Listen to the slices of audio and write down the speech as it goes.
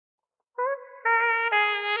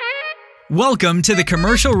Welcome to the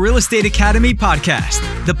Commercial Real Estate Academy podcast,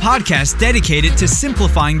 the podcast dedicated to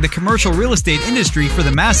simplifying the commercial real estate industry for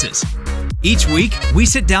the masses. Each week, we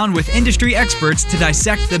sit down with industry experts to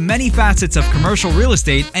dissect the many facets of commercial real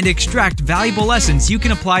estate and extract valuable lessons you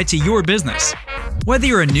can apply to your business. Whether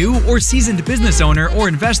you're a new or seasoned business owner or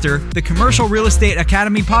investor, the Commercial Real Estate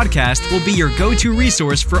Academy podcast will be your go-to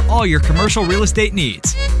resource for all your commercial real estate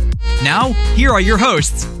needs. Now, here are your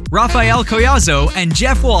hosts, Raphael Collazo and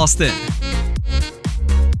Jeff Walston.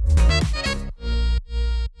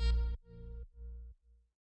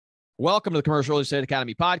 Welcome to the Commercial Real Estate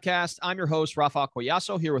Academy podcast. I'm your host, Raphael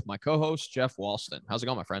Collazo, here with my co-host, Jeff Walston. How's it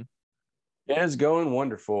going, my friend? Yeah, it's going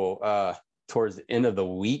wonderful. Towards the end of the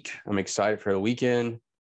week, I'm excited for the weekend.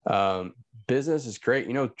 Business is great.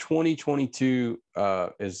 2022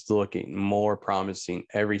 is looking more promising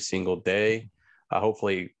every single day.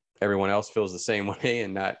 Hopefully everyone else feels the same way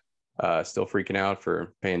and not still freaking out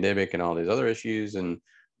for pandemic and all these other issues, and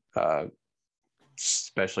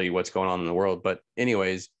especially what's going on in the world. But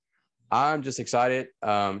anyways, I'm just excited,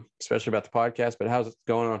 especially about the podcast. But how's it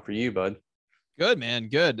going on for you, bud? Good, man.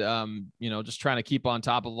 Good. Just trying to keep on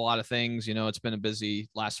top of a lot of things. It's been a busy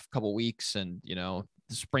last couple of weeks, and the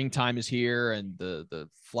springtime is here, and the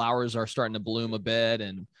flowers are starting to bloom a bit,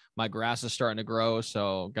 and my grass is starting to grow.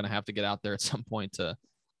 So I'm gonna have to get out there at some point to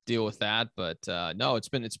deal with that. But no, it's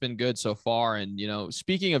been good so far. And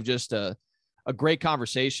speaking of just a great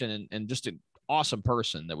conversation and just an awesome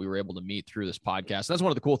person that we were able to meet through this podcast. That's one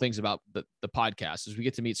of the cool things about the podcast is we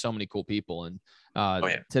get to meet so many cool people. And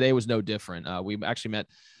today was no different. We actually met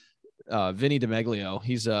Vinny DiMeglio.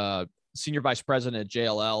 He's a senior vice president at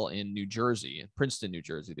JLL in New Jersey, in Princeton, New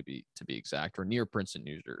Jersey, to be exact, or near Princeton,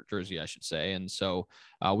 New Jersey, I should say. And so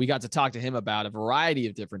we got to talk to him about a variety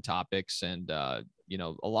of different topics. And,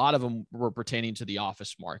 a lot of them were pertaining to the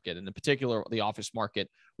office market, and in particular, the office market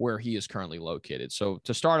where he is currently located. So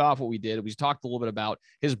to start off, what we did, we talked a little bit about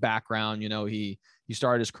his background. He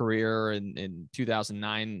started his career in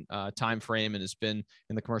 2009 timeframe and has been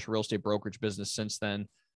in the commercial real estate brokerage business since then.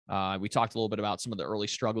 We talked a little bit about some of the early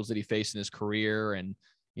struggles that he faced in his career, and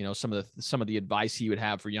some of the advice he would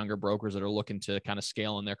have for younger brokers that are looking to kind of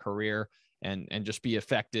scale in their career and just be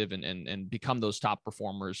effective and become those top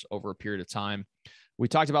performers over a period of time. We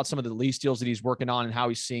talked about some of the lease deals that he's working on and how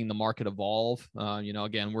he's seeing the market evolve.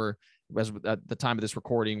 Again, at the time of this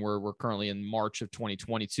recording, we're currently in March of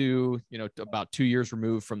 2022, about 2 years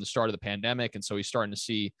removed from the start of the pandemic. And so he's starting to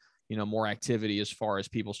see, more activity as far as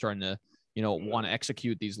people starting to, want to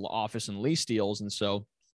execute these office and lease deals. And so,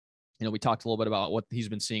 we talked a little bit about what he's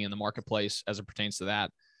been seeing in the marketplace as it pertains to that.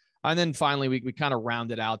 And then finally, we kind of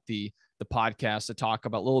rounded out the podcast to talk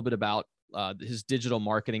about a little bit about his digital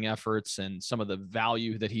marketing efforts and some of the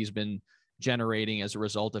value that he's been generating as a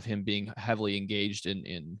result of him being heavily engaged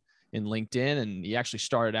in LinkedIn. And he actually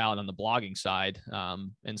started out on the blogging side.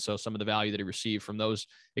 And so some of the value that he received from those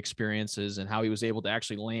experiences and how he was able to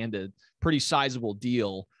actually land a pretty sizable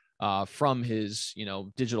deal from his,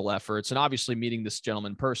 digital efforts, and obviously meeting this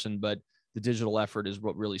gentleman in person, but the digital effort is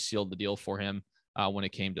what really sealed the deal for him when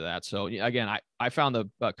it came to that. So again, I found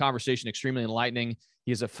the conversation extremely enlightening.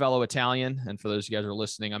 He is a fellow Italian. And for those of you guys who are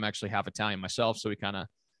listening, I'm actually half Italian myself. So we kind of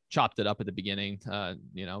chopped it up at the beginning,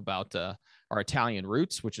 about our Italian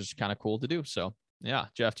roots, which is kind of cool to do. So yeah,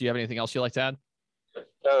 Jeff, do you have anything else you'd like to add?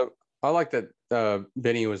 I like that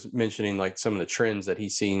Benny was mentioning like some of the trends that he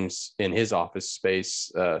sees in his office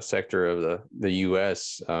space sector of the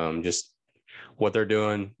U.S., just what they're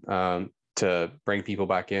doing to bring people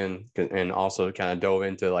back in, and also kind of dove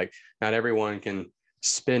into like not everyone can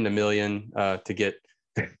spend $1 million to get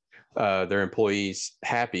their employees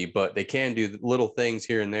happy, but they can do little things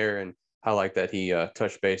here and there. And I like that he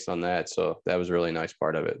touched base on that. So that was a really nice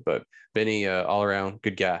part of it. But Benny, all around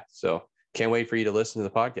good guy. So can't wait for you to listen to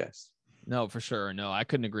the podcast. No, for sure. No, I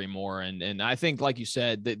couldn't agree more. And I think, like you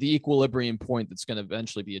said, the equilibrium point that's going to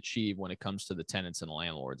eventually be achieved when it comes to the tenants and the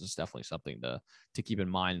landlords is definitely something to keep in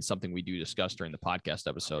mind, and something we do discuss during the podcast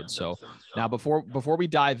episode. So now before we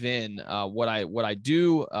dive in, what I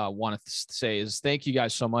do want to say is thank you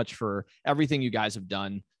guys so much for everything you guys have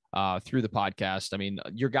done through the podcast. I mean,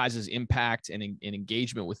 your guys' impact and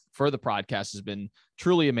engagement for the podcast has been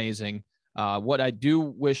truly amazing. What I do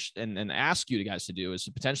wish and ask you guys to do is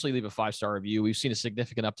to potentially leave a 5-star review. We've seen a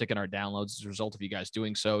significant uptick in our downloads as a result of you guys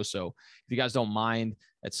doing so. So if you guys don't mind,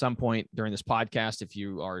 at some point during this podcast, if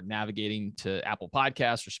you are navigating to Apple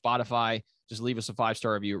Podcasts or Spotify, just leave us a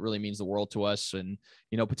 5-star review. It really means the world to us. And,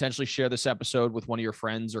 potentially share this episode with one of your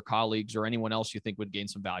friends or colleagues or anyone else you think would gain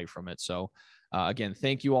some value from it. So again,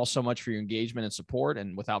 thank you all so much for your engagement and support.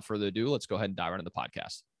 And without further ado, let's go ahead and dive into the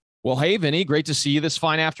podcast. Well, hey, Vinny, great to see you this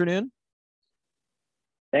fine afternoon.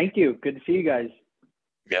 Thank you. Good to see you guys.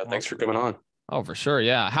 Yeah, thanks for coming on. Oh, for sure.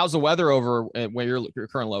 Yeah. How's the weather over where you're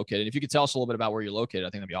currently located? If you could tell us a little bit about where you're located, I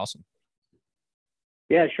think that'd be awesome.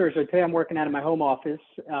 Yeah, sure. So today I'm working out of my home office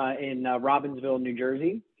in Robbinsville, New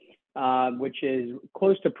Jersey, which is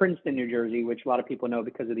close to Princeton, New Jersey, which a lot of people know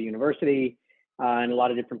because of the university and a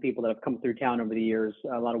lot of different people that have come through town over the years,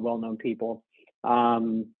 a lot of well-known people.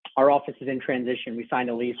 Our office is in transition. We signed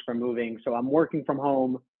a lease for moving. So I'm working from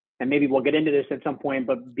home, and maybe we'll get into this at some point,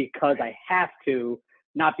 but because I have to,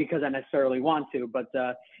 not because I necessarily want to, but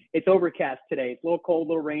it's overcast today. It's a little cold, a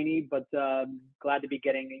little rainy, but glad to be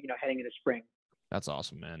heading into spring. That's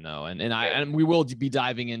awesome, man. No, and we will be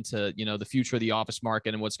diving into, the future of the office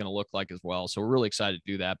market and what's going to look like as well. So we're really excited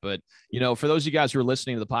to do that. But, for those of you guys who are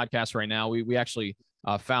listening to the podcast right now, we actually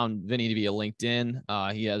found Vinny via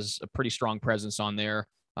LinkedIn. He has a pretty strong presence on there.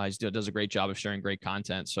 He does a great job of sharing great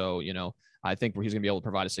content. So, I think he's going to be able to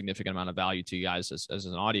provide a significant amount of value to you guys as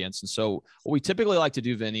an audience. And so what we typically like to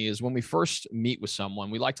do, Vinny, is when we first meet with someone,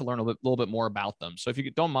 we like to learn a little bit more about them. So if you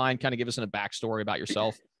don't mind, kind of give us a backstory about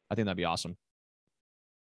yourself, I think that'd be awesome.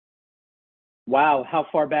 Wow. How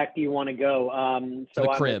far back do you want to go? To the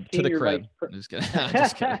crib. Just kidding.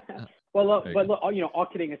 Just kidding. Well, but all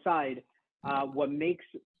kidding aside, what makes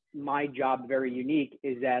my job very unique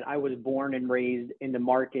is that I was born and raised in the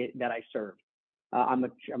market that I serve. I'm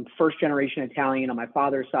first generation Italian on my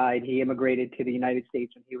father's side. He immigrated to the United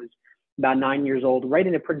States when he was about 9 years old, right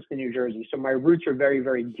into Princeton, New Jersey. So my roots are very,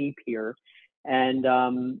 very deep here. And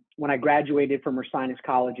when I graduated from Ursinus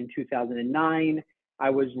College in 2009, I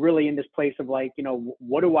was really in this place of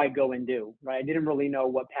what do I go and do? Right? I didn't really know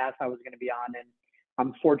what path I was going to be on. And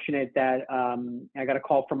I'm fortunate that I got a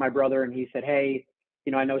call from my brother, and he said, hey,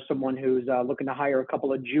 I know someone who's looking to hire a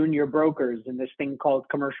couple of junior brokers in this thing called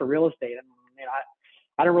commercial real estate. And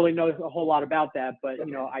I don't really know a whole lot about that, but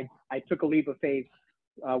I took a leap of faith,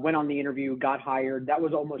 went on the interview, got hired. That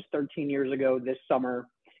was almost 13 years ago this summer.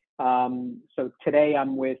 So today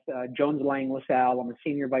I'm with Jones Lang LaSalle. I'm a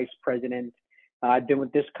senior vice president. I've been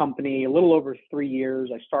with this company a little over 3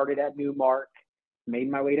 years. I started at Newmark,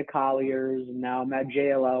 made my way to Colliers, and now I'm at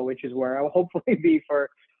JLL, which is where I will hopefully be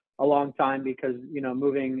for a long time because,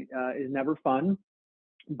 moving is never fun.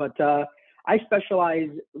 But I specialize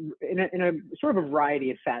in a sort of a variety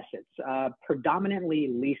of facets, predominantly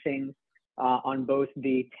leasing on both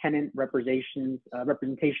the tenant representation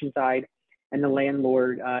side and the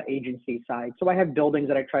landlord agency side. So I have buildings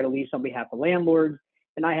that I try to lease on behalf of landlords,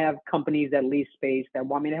 and I have companies that lease space that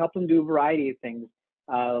want me to help them do a variety of things,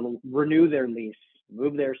 renew their lease,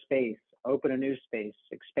 move their space, open a new space,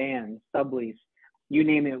 expand, sublease, you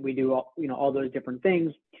name it. We do all those different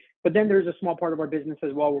things. But then there's a small part of our business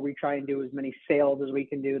as well where we try and do as many sales as we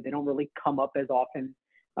can do. They don't really come up as often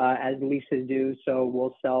as leases do. So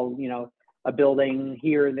we'll sell, a building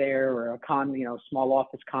here or there, or a small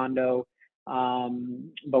office condo.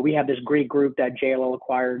 But we have this great group that JLL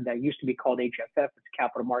acquired that used to be called HFF. It's a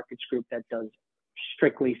capital markets group that does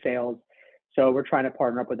strictly sales. So we're trying to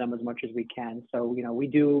partner up with them as much as we can. So, we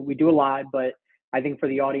do a lot, but I think for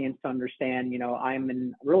the audience to understand,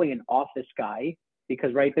 I'm really an office guy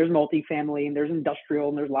because, right, there's multifamily and there's industrial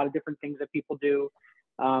and there's a lot of different things that people do.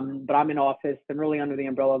 But I'm in office, and really under the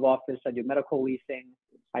umbrella of office, I do medical leasing,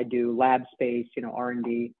 I do lab space,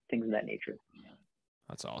 R&D, things of that nature.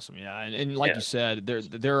 That's awesome. Yeah. And like you said,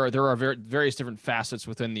 there are various different facets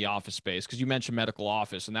within the office space, because you mentioned medical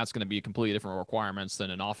office, and that's going to be completely different requirements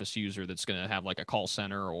than an office user that's going to have like a call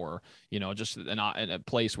center or, just a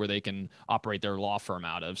place where they can operate their law firm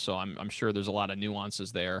out of. So I'm sure there's a lot of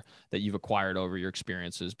nuances there that you've acquired over your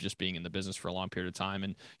experiences just being in the business for a long period of time.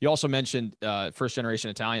 And you also mentioned first generation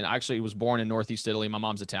Italian. I actually was born in Northeast Italy. My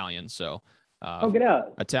mom's Italian. So get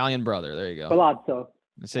out. Italian brother. There you go. Collazo.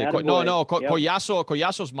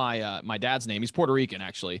 Collazo's my dad's name. He's Puerto Rican,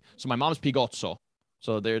 actually. So my mom's Pigozzo.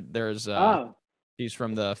 So there's he's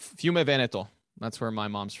from the Fiume Veneto. That's where my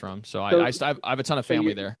mom's from. So I have a ton of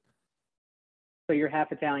family there. So you're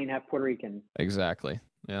half Italian, half Puerto Rican. Exactly.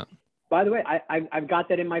 Yeah. By the way, I've got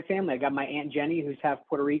that in my family. I got my Aunt Jenny, who's half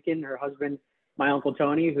Puerto Rican, her husband, my Uncle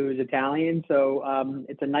Tony, who's Italian. So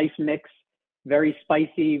it's a nice mix, very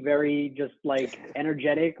spicy, very just like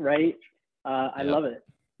energetic, right? I love it.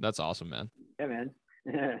 That's awesome, man. Yeah, man.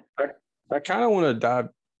 I kind of want to dive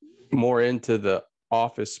more into the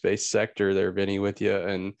office space sector there, Vinny, with you,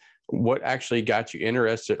 and what actually got you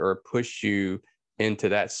interested or pushed you into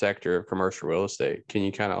that sector of commercial real estate. Can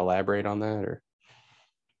you kind of elaborate on that? Or?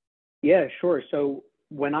 Yeah, sure. So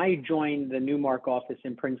when I joined the Newmark office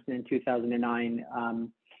in Princeton in 2009,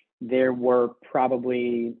 there were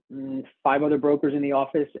probably 5 other brokers in the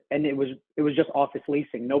office, and it was just office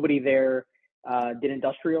leasing. Nobody there Did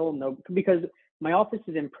industrial? No, because my office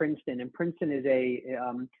is in Princeton, and Princeton is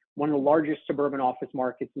one of the largest suburban office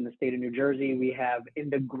markets in the state of New Jersey. We have in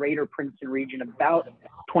the greater Princeton region about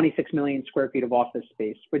 26 million square feet of office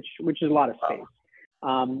space, which is a lot of space.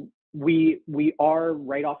 We are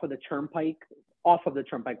right off of the turnpike.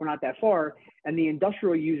 We're not that far, and the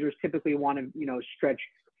industrial users typically want to stretch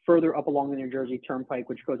further up along the New Jersey Turnpike,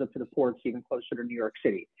 which goes up to the ports, even closer to New York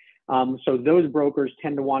City. So those brokers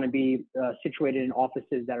tend to want to be situated in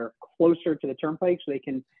offices that are closer to the turnpike, so they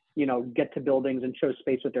can get to buildings and show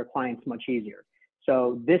space with their clients much easier.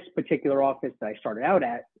 So this particular office that I started out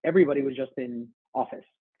at, everybody was just in office,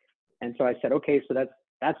 and so I said, okay, so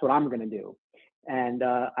that's what I'm going to do. And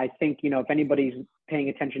I think if anybody's paying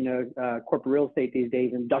attention to corporate real estate these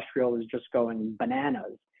days, industrial is just going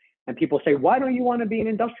bananas. And people say, why don't you want to be an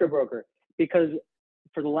industrial broker? Because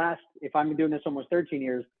for the last, if I'm doing this almost 13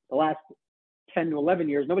 years, the last 10 to 11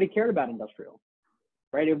 years, nobody cared about industrial,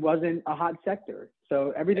 right? It wasn't a hot sector.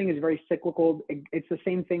 So everything is very cyclical. It's the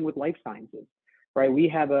same thing with life sciences, right? We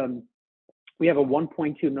have a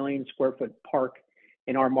 1.2 million square foot park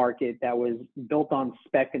in our market that was built on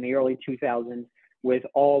spec in the early 2000s with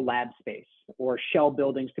all lab space or shell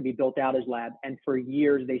buildings to be built out as lab. And for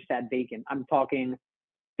years they sat vacant. I'm talking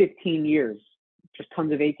 15 years, just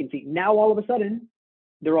tons of vacancy. Now, all of a sudden,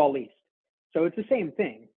 they're all leased. So it's the same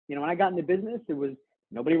thing. When I got into business, it was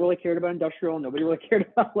nobody really cared about industrial. Nobody really cared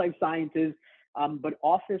about life sciences. But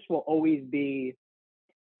office will always be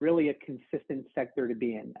really a consistent sector to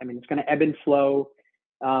be in. I mean, it's going to ebb and flow,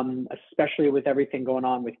 especially with everything going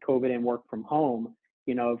on with COVID and work from home.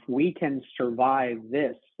 If we can survive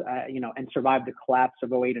this, and survive the collapse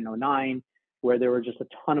of 08 and 09, where there were just a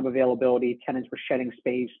ton of availability, tenants were shedding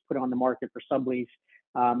space, put on the market for sublease.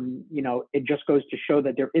 It just goes to show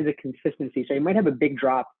that there is a consistency. So you might have a big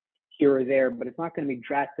drop here or there, but it's not going to be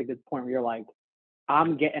drastic to the point where you're like,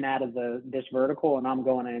 I'm getting out of this vertical and I'm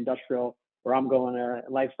going to industrial, or I'm going to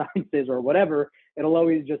life sciences or whatever. It'll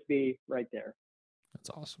always just be right there. That's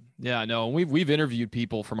awesome. Yeah, I know. We've interviewed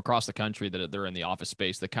people from across the country that they're in the office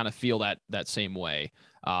space that kind of feel that same way.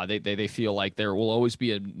 They feel like there will always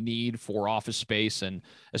be a need for office space, and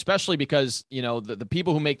especially because the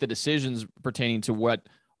people who make the decisions pertaining to what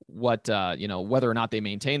whether or not they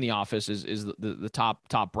maintain the office is the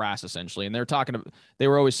top brass essentially. And they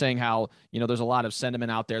were always saying how there's a lot of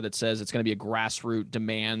sentiment out there that says it's going to be a grassroots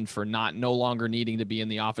demand for no longer needing to be in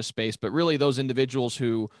the office space, but really those individuals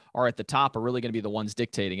who are at the top are really going to be the ones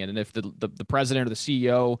dictating it. And if the president or the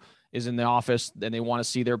CEO is in the office and they want to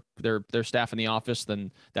see their staff in the office,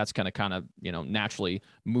 then that's going to kind of naturally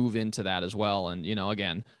move into that as well. And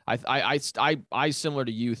again, I similar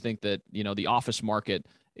to you think that the office market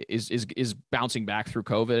is bouncing back through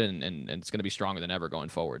COVID, and it's going to be stronger than ever going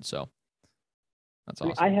forward. So that's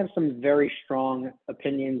awesome. I have some very strong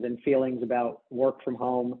opinions and feelings about work from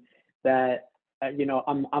home that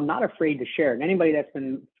I'm not afraid to share. And anybody that's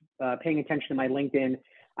been paying attention to my LinkedIn,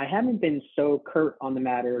 I haven't been so curt on the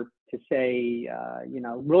matter to say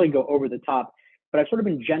really go over the top, but I've sort of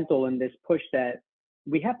been gentle in this push that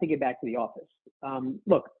we have to get back to the office.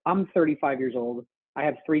 Look, I'm 35 years old. I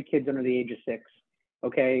have 3 kids under the age of 6.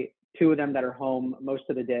 Okay, 2 of them that are home most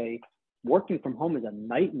of the day. Working from home is a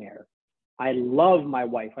nightmare. I love my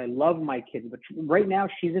wife. I love my kids, but right now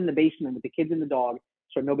she's in the basement with the kids and the dog,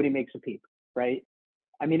 so nobody makes a peep, right?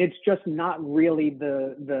 I mean, it's just not really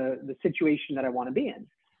the situation that I want to be in.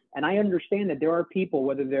 And I understand that there are people,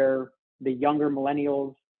 whether they're the younger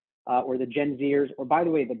millennials or the Gen Zers, or by the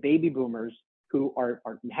way, the baby boomers who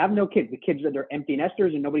have no kids. The kids are they're empty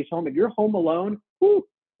nesters and nobody's home. If you're home alone,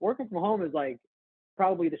 working from home is like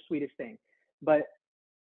probably the sweetest thing. But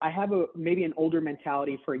I have maybe an older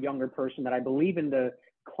mentality for a younger person that I believe in the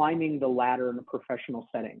climbing the ladder in a professional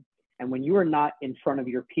setting. And when you are not in front of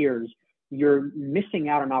your peers, you're missing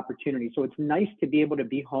out on opportunity. So it's nice to be able to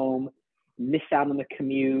be home, miss out on the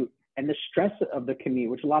commute and the stress of the commute,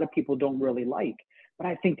 which a lot of people don't really like. But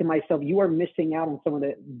I think to myself, you are missing out on some of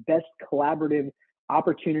the best collaborative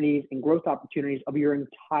opportunities and growth opportunities of your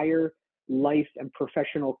entire life and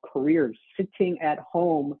professional career. Sitting at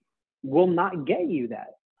home will not get you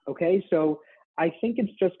that. Okay. So I think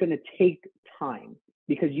it's just going to take time,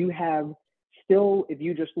 because you have still, if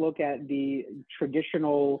you just look at the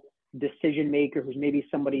traditional decision maker who's maybe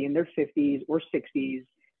somebody in their 50s or 60s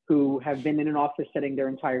who have been in an office setting their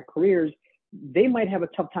entire careers, they might have a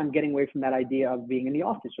tough time getting away from that idea of being in the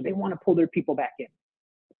office. So they want to pull their people back in.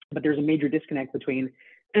 But there's a major disconnect between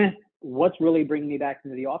what's really bringing me back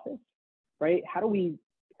into the office, right? How do we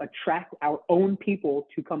attract our own people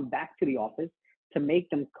to come back to the office, to make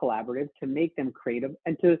them collaborative, to make them creative,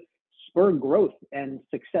 and to spur growth and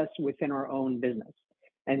success within our own business.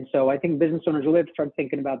 And so I think business owners really have to start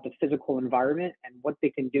thinking about the physical environment and what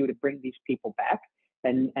they can do to bring these people back.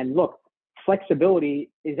 And look,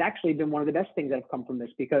 flexibility has actually been one of the best things that have come from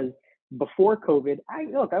this, because before COVID, I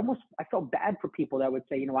felt bad for people that would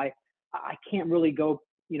say, you know, I can't really go,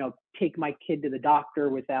 you know, take my kid to the doctor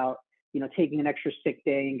without, you know, taking an extra sick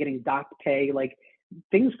day and getting doc pay. Like,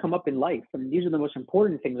 things come up in life, and these are the most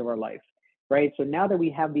important things of our life, right? So now that we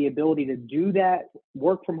have the ability to do that,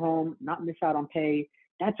 work from home, not miss out on pay,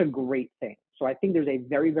 that's a great thing. So I think there's a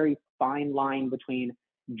very, very fine line between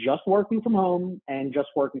just working from home and just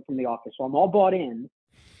working from the office. So I'm all bought in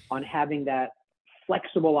on having that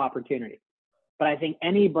flexible opportunity. But I think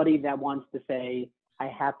anybody that wants to say, I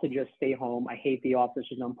have to just stay home, I hate the office,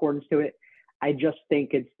 there's no importance to it, I just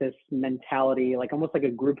think it's this mentality, like almost like a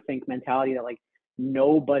groupthink mentality, that like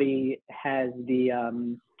nobody has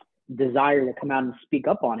the desire to come out and speak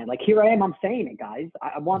up on it. Like, here I am, I'm saying it, guys.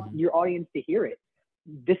 I want your audience to hear it.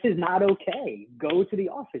 This is not okay. Go to the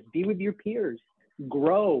office, be with your peers,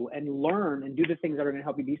 grow and learn and do the things that are going to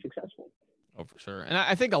help you be successful. Oh, for sure. And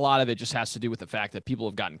I think a lot of it just has to do with the fact that people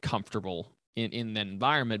have gotten comfortable in that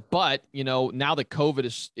environment. But, you know, now that COVID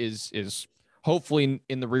is hopefully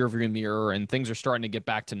in the rearview mirror and things are starting to get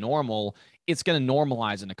back to normal, it's going to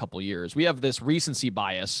normalize in a couple of years. We have this recency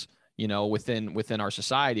bias, you know, within our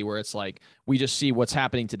society, where it's like we just see what's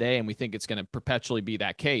happening today and we think it's going to perpetually be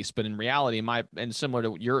that case. But in reality, and similar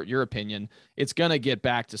to your opinion, it's going to get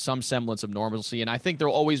back to some semblance of normalcy. And I think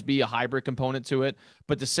there'll always be a hybrid component to it.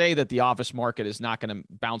 But to say that the office market is not going to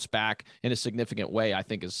bounce back in a significant way, I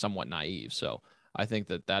think is somewhat naive. So I think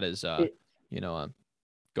that is, go ahead.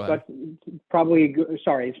 But probably,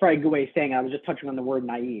 sorry, it's probably a good way of saying it. I was just touching on the word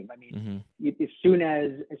naive. I mean, as soon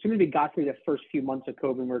as we got through the first few months of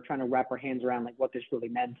COVID, we were trying to wrap our hands around like what this really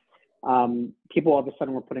meant. People all of a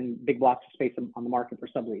sudden were putting big blocks of space on the market for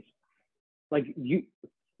sublease. Like,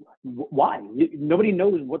 why? Nobody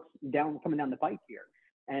knows what's coming down the pike here.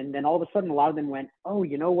 And then all of a sudden, a lot of them went, oh,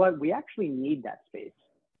 you know what? We actually need that space.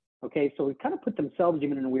 Okay, so we kind of put themselves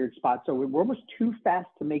even in a weird spot. So we're almost too fast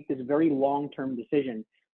to make this very long-term decision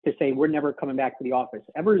to say we're never coming back to the office.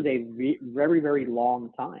 Ever is a very, very long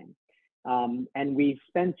time. And we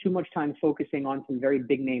spend too much time focusing on some very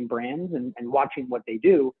big name brands and watching what they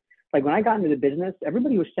do. Like, when I got into the business,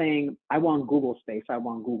 everybody was saying, I want Google space, I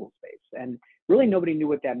want Google space. And really nobody knew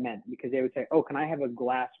what that meant, because they would say, oh, can I have a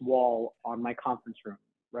glass wall on my conference room,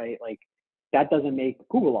 right? Like, that doesn't make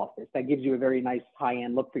Google Office. That gives you a very nice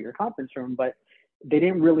high-end look for your conference room, but they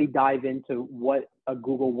didn't really dive into what a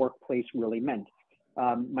Google Workplace really meant.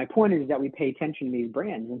 My point is that we pay attention to these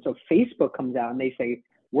brands. And so Facebook comes out and they say,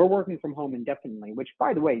 we're working from home indefinitely, which,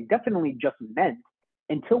 by the way, definitely just meant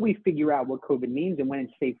until we figure out what COVID means and when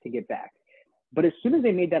it's safe to get back. But as soon as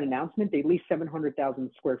they made that announcement, they leased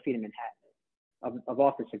 700,000 square feet in Manhattan of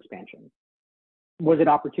office expansion. Was it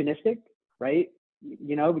opportunistic, right?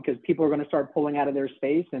 You know, because people are going to start pulling out of their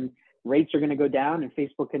space and rates are going to go down, and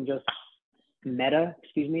Facebook can just not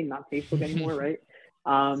Facebook anymore, right?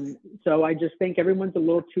 So I just think everyone's a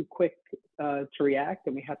little too quick to react,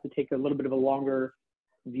 and we have to take a little bit of a longer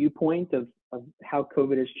viewpoint of how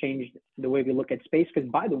COVID has changed the way we look at space. Because,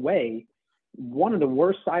 by the way, one of the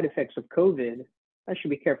worst side effects of COVID, I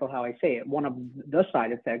should be careful how I say it, one of the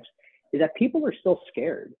side effects is that people are still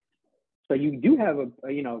scared. So you do have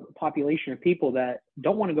a population of people that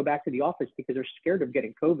don't want to go back to the office because they're scared of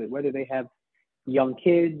getting COVID, whether they have young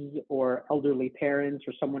kids or elderly parents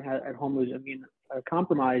or someone at home who's immune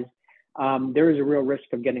compromised. There is a real risk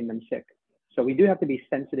of getting them sick. So we do have to be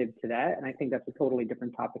sensitive to that. And I think that's a totally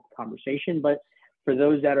different topic of conversation. But for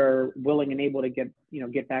those that are willing and able to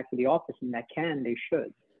get back to the office and that can, they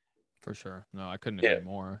should. For sure. No, I couldn't agree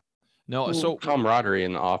more. No, so camaraderie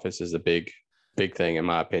in the office is a big thing, in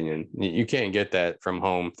my opinion. You can't get that from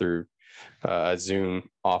home through a Zoom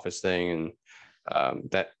office thing.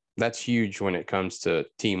 And that's huge when it comes to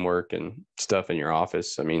teamwork and stuff in your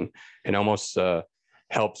office. I mean, it almost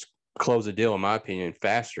helps close a deal, in my opinion,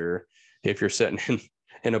 faster if you're sitting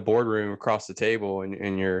in a boardroom across the table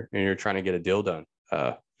and you're trying to get a deal done.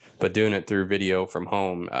 But doing it through video from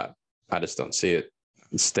home, I just don't see it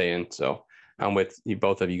staying. So I'm with you,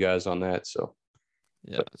 both of you guys, on that. So.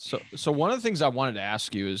 Yeah. So one of the things I wanted to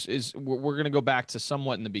ask you is we're going to go back to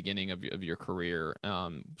somewhat in the beginning of your career.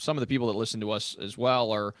 Some of the people that listen to us as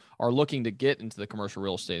well are looking to get into the commercial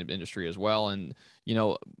real estate industry as well. And, you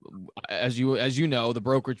know, as you know, the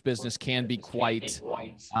brokerage business can be quite,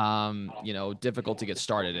 difficult to get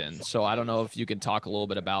started in. So I don't know if you can talk a little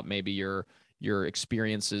bit about maybe your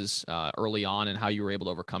experiences early on and how you were able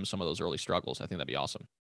to overcome some of those early struggles. I think that'd be awesome.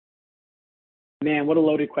 Man, what a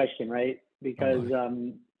loaded question, right? Because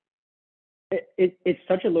it's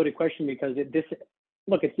such a loaded question because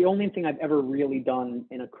look, it's the only thing I've ever really done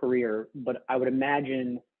in a career, but I would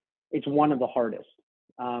imagine it's one of the hardest.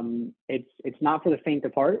 It's not for the faint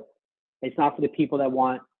of heart. It's not for the people that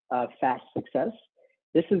want fast success.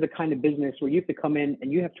 This is the kind of business where you have to come in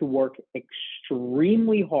and you have to work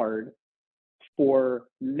extremely hard for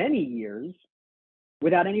many years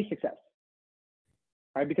without any success.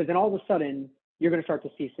 All right, because then all of a sudden you're going to start to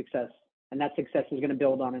see success, and that success is going to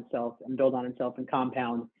build on itself and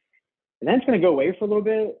compound. And then it's going to go away for a little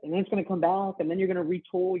bit, and then it's going to come back, and then you're going to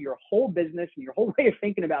retool your whole business and your whole way of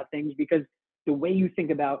thinking about things because the way you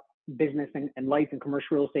think about business and life and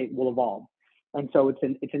commercial real estate will evolve. And so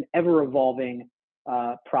it's an ever evolving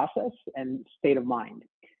process and state of mind.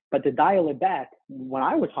 But to dial it back, when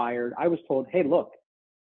I was hired, I was told, hey, look,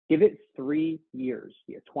 give it 3 years.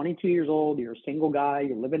 You're 22 years old. You're a single guy.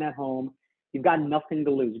 You're living at home. You've got nothing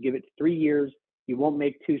to lose. Give it 3 years. You won't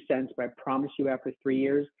make 2 cents, but I promise you after 3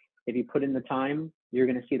 years, if you put in the time, you're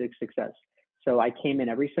going to see the success. So I came in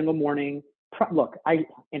every single morning. Look,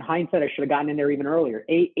 in hindsight, I should have gotten in there even earlier.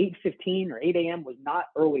 8:15 or 8 a.m. was not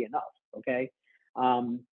early enough. Okay.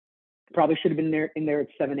 Probably should have been in there at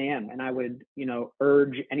 7 a.m. And I would,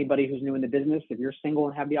 urge anybody who's new in the business, if you're single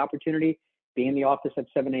and have the opportunity, be in the office at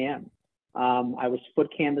 7 a.m. I was foot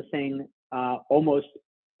canvassing almost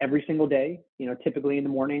every single day. Typically in the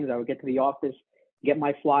mornings, I would get to the office, get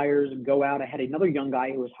my flyers, go out. I had another young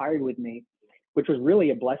guy who was hired with me, which was really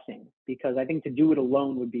a blessing because I think to do it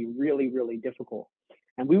alone would be really, really difficult.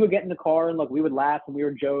 And we would get in the car and look, we would laugh and we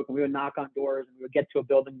would joke and we would knock on doors and we would get to a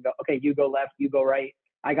building and go, okay, you go left, you go right.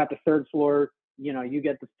 I got the 3rd floor, you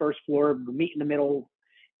get the 1st floor, we meet in the middle.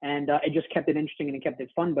 And it just kept it interesting and it kept it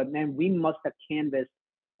fun. But man, we must have canvassed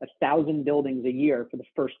 1,000 buildings a year for the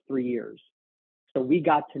first 3 years. So we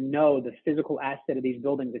got to know the physical asset of these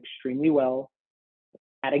buildings extremely well,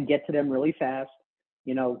 how to get to them really fast.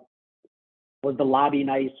 Was the lobby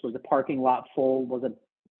nice? Was the parking lot full? Was a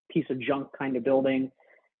piece of junk kind of building?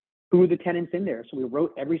 Who are the tenants in there? So we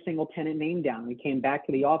wrote every single tenant name down. We came back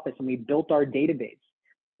to the office and we built our database.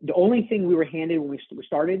 The only thing we were handed when we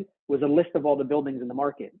started was a list of all the buildings in the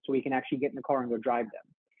market so we can actually get in the car and go drive them.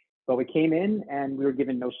 But we came in and we were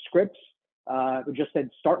given no scripts. We just said,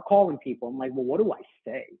 start calling people. I'm like, well, what do I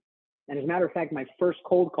say? And as a matter of fact, my first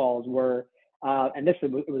cold calls were, and this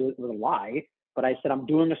was a lie, but I said, I'm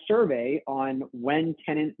doing a survey on when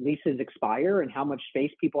tenant leases expire and how much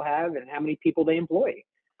space people have and how many people they employ.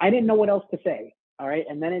 I didn't know what else to say. All right.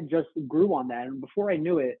 And then it just grew on that. And before I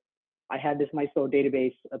knew it, I had this nice little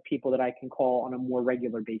database of people that I can call on a more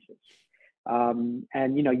regular basis.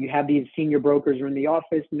 And you have these senior brokers who are in the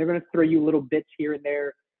office and they're going to throw you little bits here and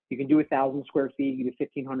there. You can do 1,000 square feet, you do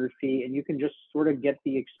 1,500 feet, and you can just sort of get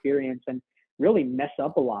the experience and really mess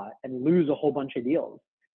up a lot and lose a whole bunch of deals.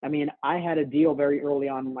 I mean, I had a deal very early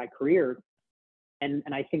on in my career, and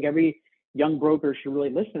I think every young broker should really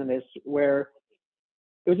listen to this, where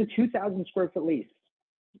it was a 2,000 square foot lease.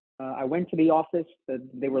 I went to the office,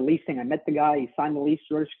 they were leasing. I met the guy, he signed the lease,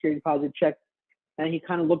 wrote a security deposit check, and he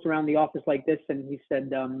kind of looked around the office like this, and he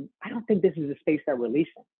said, I don't think this is the space that we're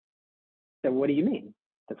leasing. I said, what do you mean?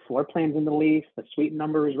 The floor plan's in the lease, the suite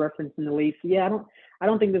number is referenced in the lease. Yeah, I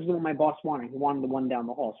don't think this is what my boss wanted. He wanted the one down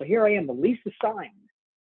the hall. So here I am, the lease is signed,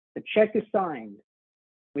 the check is signed.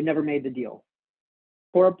 We never made the deal.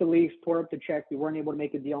 Pour up the lease, pour up the check. We weren't able to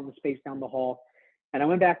make a deal on the space down the hall. And I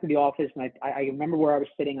went back to the office and I remember where I was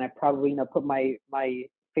sitting, and I probably, put my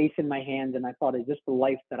face in my hands and I thought, is this the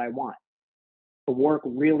life that I want? To work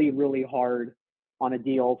really, really hard on a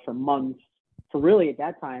deal for months, for really at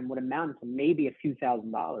that time would amount to maybe a few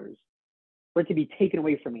 $1,000s, for it to be taken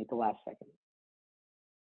away from me at the last second.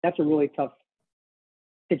 That's a really tough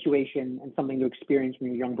situation and something to experience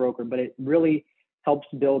when you're a young broker, but it really helps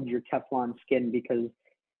build your Teflon skin, because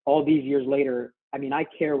all these years later, I mean, I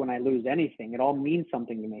care when I lose anything. It all means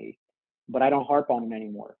something to me, but I don't harp on them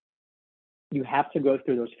anymore. You have to go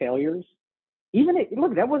through those failures.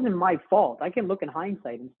 Look, that wasn't my fault. I can look in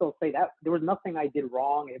hindsight and still say that there was nothing I did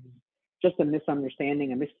wrong. It was just a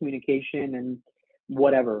misunderstanding, a miscommunication, and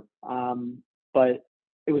whatever. But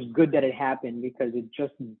it was good that it happened, because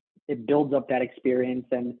it builds up that experience.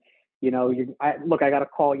 And, I got a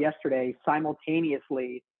call yesterday.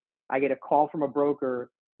 Simultaneously, I get a call from a broker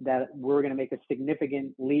that we're going to make a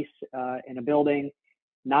significant lease in a building.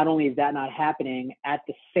 Not only is that not happening, at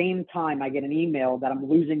the same time, I get an email that I'm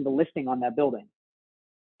losing the listing on that building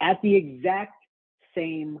at the exact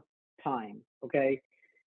same time. Okay.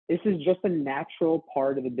 This is just a natural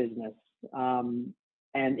part of the business. And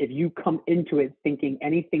if you come into it thinking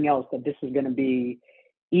anything else, that this is going to be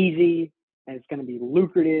easy, and it's going to be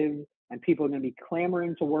lucrative and people are going to be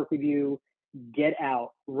clamoring to work with you, get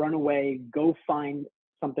out, run away, go find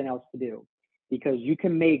something else to do, because you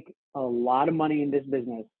can make a lot of money in this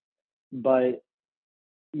business, but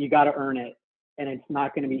you got to earn it, and it's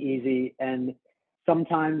not going to be easy. And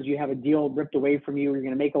sometimes you have a deal ripped away from you, you're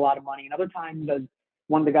going to make a lot of money. And other times, as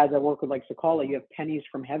one of the guys I work with, like Sakala, you have pennies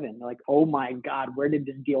from heaven. They're like, oh my God, where did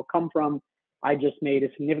this deal come from? I just made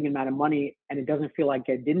a significant amount of money and it doesn't feel like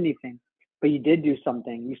I did anything, but you did do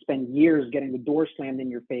something. You spend years getting the door slammed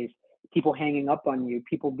in your face, people hanging up on you,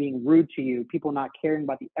 people being rude to you, people not caring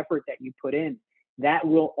about the effort that you put in. That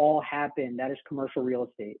will all happen. That is commercial real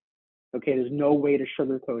estate. Okay. There's no way to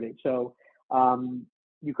sugarcoat it. So,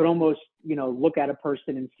 you could almost, look at a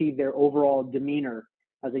person and see their overall demeanor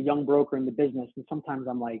as a young broker in the business. And sometimes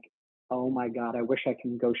I'm like, oh my God, I wish I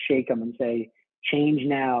can go shake them and say, change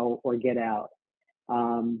now or get out.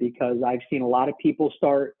 Because I've seen a lot of people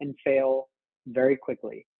start and fail very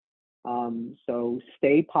quickly. So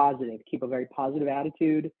stay positive, keep a very positive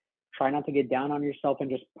attitude, try not to get down on yourself,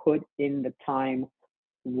 and just put in the time,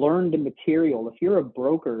 learn the material. If you're a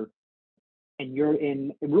broker and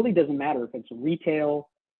it really doesn't matter if it's retail,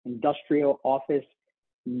 industrial, office,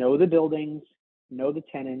 know the buildings, know the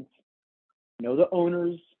tenants, know the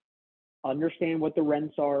owners, understand what the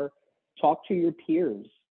rents are, talk to your peers.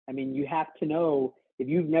 I mean, you have to know, if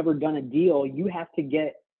you've never done a deal, you have to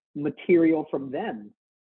get material from them.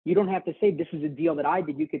 You don't have to say, this is a deal that I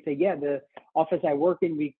did. You could say, yeah, the office I work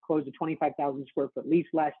in, we closed a 25,000 square foot lease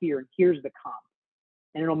last year, and here's the comp.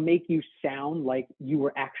 And it'll make you sound like you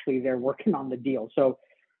were actually there working on the deal. So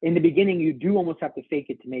in the beginning, you do almost have to fake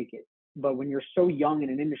it to make it. But when you're so young in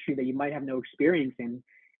an industry that you might have no experience in,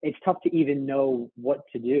 it's tough to even know what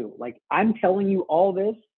to do. Like, I'm telling you all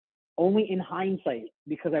this only in hindsight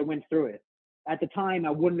because I went through it. At the time, I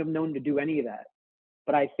wouldn't have known to do any of that.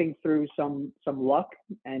 But I think through some luck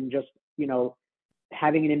and just,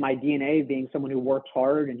 having it in my DNA, being someone who works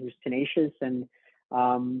hard and who's tenacious and,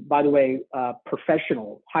 by the way,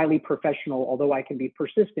 professional, highly professional, although I can be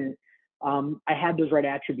persistent, I had those right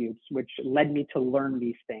attributes, which led me to learn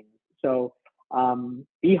these things. So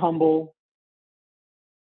be humble,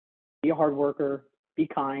 be a hard worker, be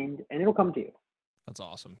kind, and it'll come to you. That's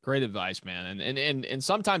awesome. Great advice, man. And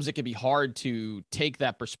sometimes it can be hard to take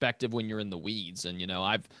that perspective when you're in the weeds. And,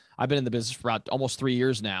 I've been in the business for about almost 3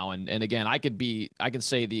 years now. And again, I could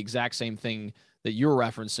say the exact same thing that you're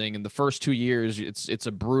referencing. In the first 2 years, it's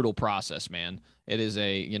a brutal process, man. It is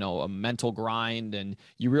a mental grind, and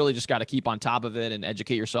you really just got to keep on top of it and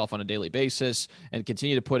educate yourself on a daily basis and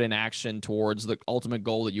continue to put in action towards the ultimate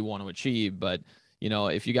goal that you want to achieve. But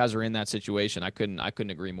if you guys are in that situation, I couldn't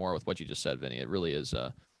agree more with what you just said, Vinny. It really is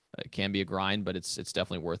it can be a grind, but it's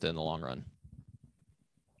definitely worth it in the long run.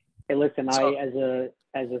 Hey, listen, I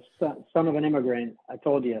as a son of an immigrant, I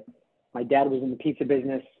told you, my dad was in the pizza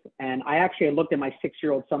business, and I actually looked at my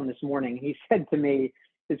 6-year-old son this morning. He said to me,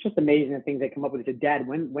 it's just amazing the things they come up with. He said, Dad,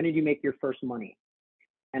 when did you make your first money?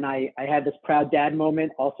 And I had this proud dad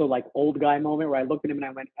moment, also like old guy moment, where I looked at him and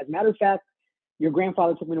I went, as a matter of fact, your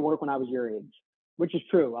grandfather took me to work when I was your age, which is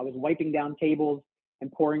true. I was wiping down tables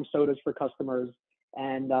and pouring sodas for customers.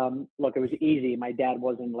 And look, it was easy. My dad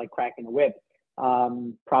wasn't like cracking the whip.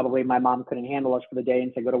 Probably my mom couldn't handle us for the day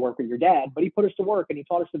and said, go to work with your dad, but he put us to work and he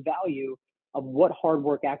taught us the value of what hard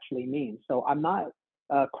work actually means. So I'm not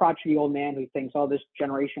a crotchety old man who thinks, oh, this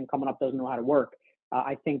generation coming up doesn't know how to work.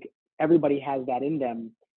 I think everybody has that in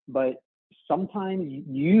them, but sometimes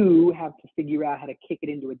you have to figure out how to kick it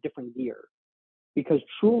into a different gear, because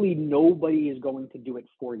truly nobody is going to do it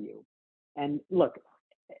for you. And look,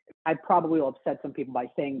 I probably will upset some people by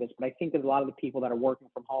saying this, but I think there's a lot of the people that are working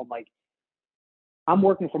from home, like, I'm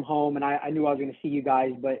working from home, and I knew I was going to see you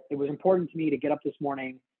guys, but it was important to me to get up this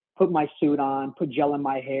morning, put my suit on, put gel in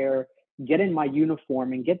my hair, get in my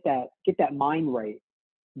uniform, and get that mind right.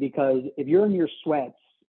 Because if you're in your sweats,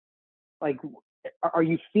 like, are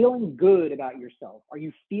you feeling good about yourself? Are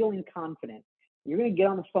you feeling confident? You're going to get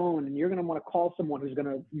on the phone and you're going to want to call someone you're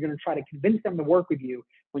going to try to convince them to work with you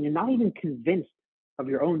when you're not even convinced of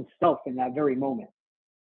your own self in that very moment.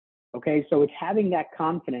 Okay. So it's having that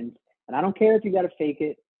confidence, and I don't care if you got to fake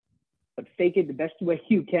it, but fake it the best way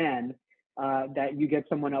you can, that you get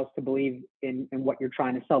someone else to believe in what you're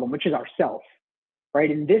trying to sell them, which is ourself, right?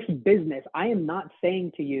 In this business, I am not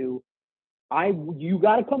saying to you, you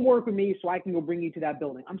got to come work with me so I can go bring you to that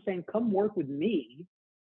building. I'm saying, come work with me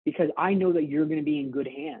because I know that you're going to be in good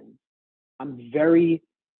hands. I'm very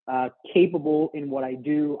capable in what I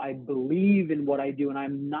do. I believe in what I do, and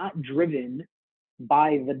I'm not driven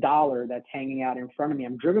by the dollar that's hanging out in front of me.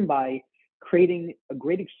 I'm driven by creating a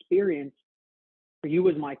great experience for you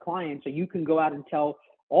as my client, so you can go out and tell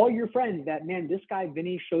all your friends that, man, this guy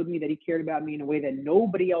Vinny showed me that he cared about me in a way that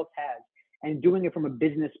nobody else has, and doing it from a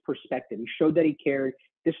business perspective. He showed that he cared.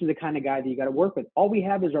 This is the kind of guy that you got to work with. All we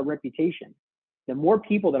have is our reputation. The more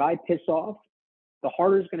people that I piss off, the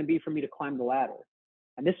harder it's going to be for me to climb the ladder.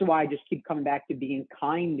 And this is why I just keep coming back to being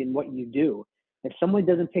kind in what you do. If someone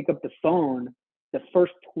doesn't pick up the phone, the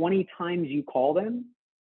first 20 times you call them,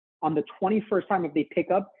 on the 21st time, if they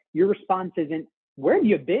pick up, your response isn't, where have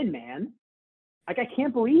you been, man? Like, I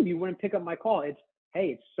can't believe you wouldn't pick up my call. It's, hey,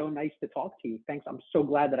 it's so nice to talk to you. Thanks. I'm so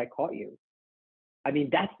glad that I caught you. I mean,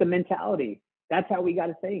 that's the mentality. That's how we got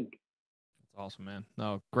to think. That's awesome, man.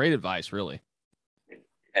 No, great advice, really.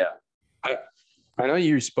 Yeah. I know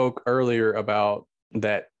you spoke earlier about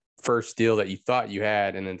that first deal that you thought you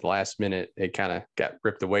had, and then the last minute, it kind of got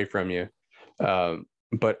ripped away from you.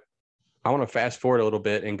 But I want to fast forward a little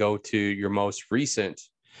bit and go to your most recent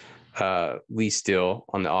lease deal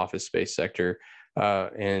on the office space sector.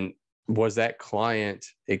 And was that client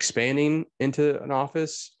expanding into an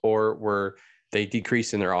office, or were they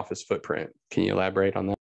decreasing their office footprint? Can you elaborate on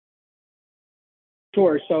that?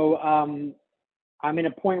 Sure. So I'm in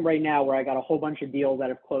a point right now where I got a whole bunch of deals that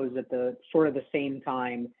have closed at the sort of the same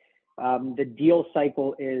time. The deal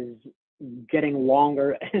cycle is getting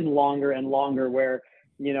longer and longer and longer, where,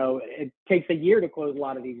 you know, it takes a year to close a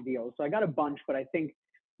lot of these deals. So I got a bunch, but I think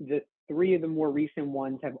the three of the more recent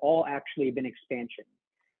ones have all actually been expansion.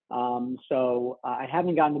 So I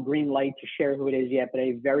haven't gotten the green light to share who it is yet, but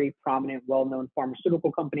a very prominent, well-known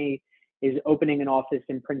pharmaceutical company is opening an office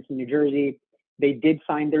in Princeton, New Jersey. They did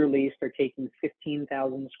sign their lease. They're taking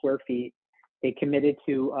 15,000 square feet. They committed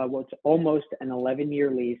to what's almost an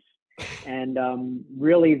 11-year lease. And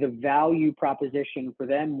really the value proposition for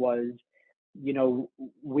them was, you know,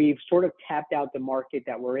 we've sort of tapped out the market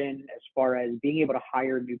that we're in as far as being able to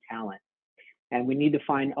hire new talent. And we need to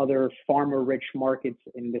find other farmer-rich markets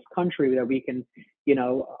in this country that we can, you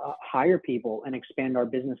know, hire people and expand our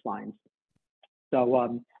business lines. So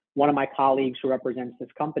one of my colleagues who represents this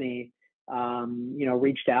company, you know,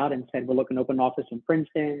 reached out and said, we're looking to open an office in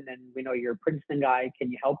Princeton, and we know you're a Princeton guy.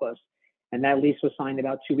 Can you help us? And that lease was signed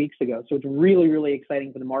about 2 weeks ago. So it's really, really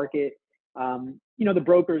exciting for the market. You know, the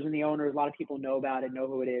brokers and the owners, a lot of people know about it, know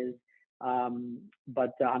who it is.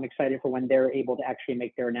 But I'm excited for when they're able to actually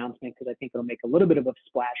make their announcement, because I think it'll make a little bit of a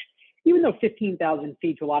splash, even though 15,000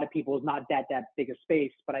 feet to a lot of people is not that big a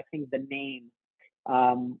space. But I think the name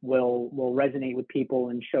will resonate with people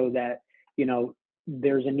and show that, you know,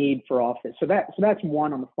 there's a need for office. So that's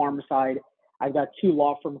one on the pharma side. I've got two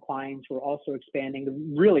law firm clients who are also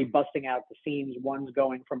expanding, really busting out the seams. One's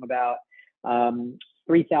going from about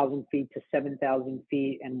 3,000 feet to 7,000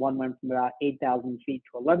 feet, and one went from about 8,000 feet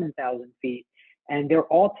to 11,000 feet. And they're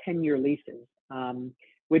all 10-year leases,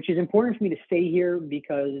 which is important for me to stay here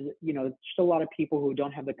because, you know, there's still a lot of people who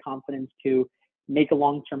don't have the confidence to make a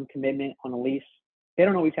long-term commitment on a lease. They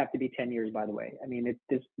don't always have to be 10 years, by the way. I mean,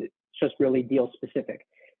 it's just really deal specific.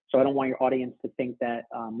 So I don't want your audience to think that,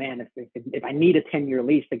 man, if I need a 10-year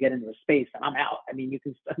lease to get into a space, then I'm out. I mean,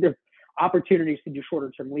 there's opportunities to do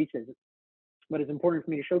shorter term leases, but it's important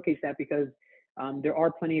for me to showcase that because there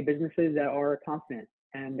are plenty of businesses that are confident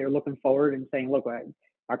and they're looking forward and saying, look,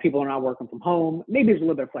 our people are not working from home. Maybe there's a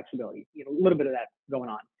little bit of flexibility, you know, a little bit of that going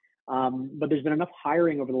on. But there's been enough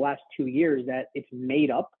hiring over the last 2 years that it's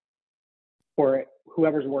made up for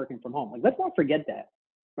whoever's working from home. Like, let's not forget that,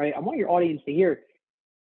 right? I want your audience to hear,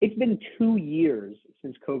 it's been 2 years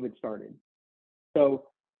since COVID started. So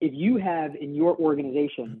if you have in your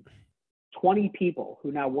organization 20 people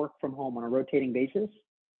who now work from home on a rotating basis,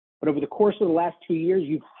 but over the course of the last 2 years,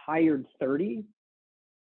 you've hired 30,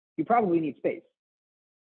 you probably need space,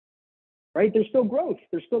 right? There's still growth.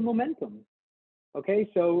 There's still momentum. Okay.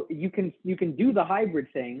 So you can do the hybrid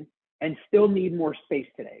thing and still need more space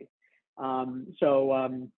today.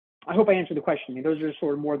 I hope I answered the question. I mean, those are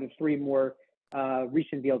sort of more the three more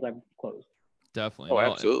recent deals I've closed. Definitely. Oh,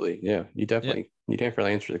 absolutely. Yeah. You definitely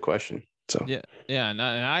answered the question. So yeah, and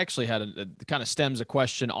I actually had a kind of stems a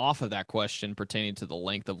question off of that question pertaining to the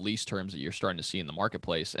length of lease terms that you're starting to see in the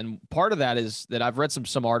marketplace. And part of that is that I've read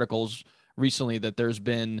some articles recently that there's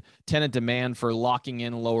been tenant demand for locking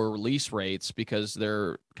in lower lease rates because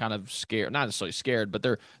they're kind of scared, not necessarily scared, but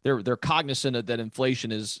they're cognizant that inflation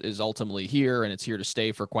is ultimately here and it's here to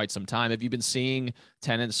stay for quite some time. Have you been seeing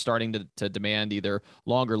tenants starting to demand either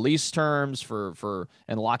longer lease terms for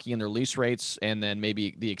and locking in their lease rates, and then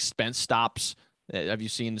maybe the expense stops? Have you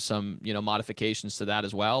seen some, you know, modifications to that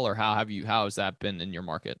as well, or how has that been in your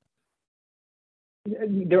market?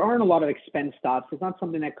 There aren't a lot of expense stops. It's not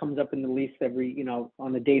something that comes up in the lease every, you know,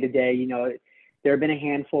 on the day-to-day. You know, There have been a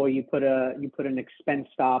handful. You put an expense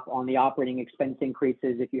stop on the operating expense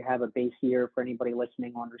increases if you have a base year. For anybody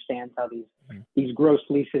listening who understands how these gross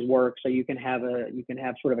leases work, so you can have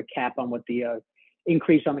sort of a cap on what the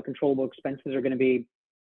increase on the controllable expenses are going to be.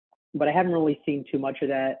 But I haven't really seen too much of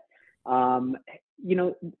that.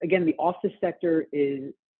 Again, the office sector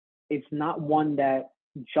it's not one that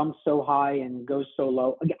jumps so high and goes so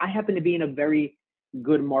low. I happen to be in a very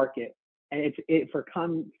good market. And for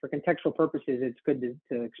contextual purposes, it's good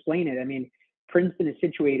to explain it. I mean, Princeton is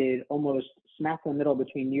situated almost smack in the middle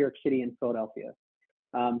between New York City and Philadelphia.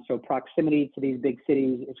 So proximity to these big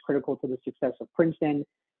cities is critical to the success of Princeton.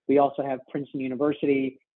 We also have Princeton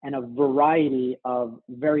University and a variety of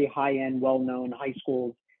very high-end, well-known high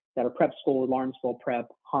schools that are prep schools, Lawrenceville Prep,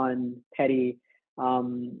 Hunn, Petty,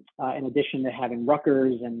 in addition to having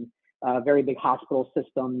Rutgers and very big hospital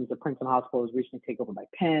systems. The Princeton Hospital was recently taken over by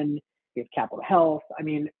Penn. We have Capital Health. I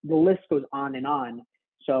mean, the list goes on and on.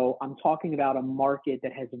 So I'm talking about a market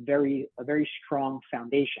that has a very strong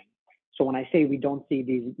foundation. So when I say we don't see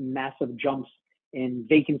these massive jumps in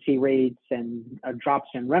vacancy rates and drops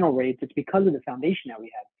in rental rates, it's because of the foundation that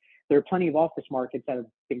we have. There are plenty of office markets that have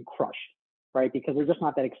been crushed, right? Because they're just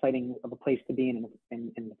not that exciting of a place to be in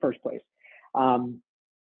the first place.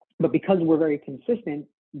 But because we're very consistent,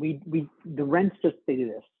 the rents just they do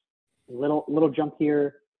this little jump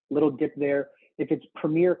here, little dip there. If it's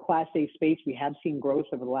premier Class A space, we have seen growth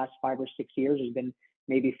over the last 5 or 6 years. There's been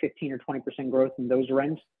maybe 15 or 20% growth in those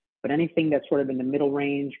rents. But anything that's sort of in the middle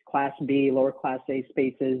range, Class B, lower Class A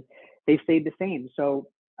spaces, they've stayed the same. So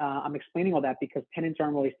I'm explaining all that because tenants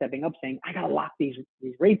aren't really stepping up saying, I got to lock these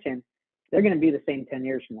rates in. They're going to be the same 10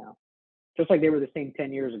 years from now, just like they were the same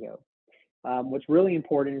 10 years ago. What's really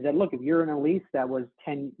important is that, look, if you're in a lease that was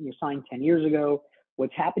you signed 10 years ago,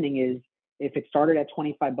 what's happening is if it started at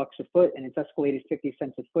 $25 a foot and it's escalated 50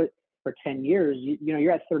 cents a foot for 10 years,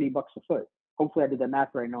 you're at $30 a foot. Hopefully I did that math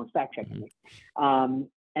right. No one's fact checking me.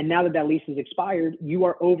 And now that lease is expired, you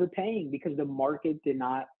are overpaying because the market did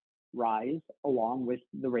not rise along with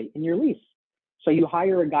the rate in your lease. So you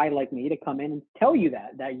hire a guy like me to come in and tell you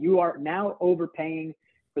that you are now overpaying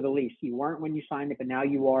for the lease. You weren't when you signed it, but now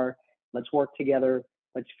you are. Let's work together.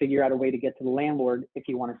 Let's figure out a way to get to the landlord if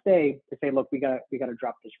you want to stay to say, look, we got to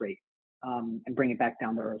drop this rate and bring it back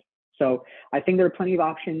down to earth. So I think there are plenty of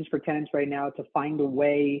options for tenants right now to find a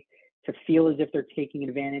way to feel as if they're taking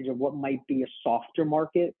advantage of what might be a softer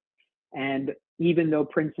market. And even though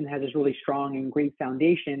Princeton has this really strong and great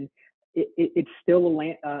foundation, it's still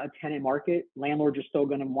a tenant market. Landlords are still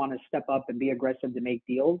going to want to step up and be aggressive to make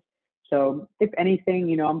deals. So if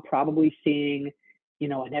anything, I'm probably seeing,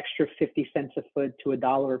 an extra 50 cents a foot to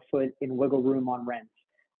 $1 a foot in wiggle room on rents.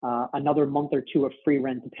 Another month or two of free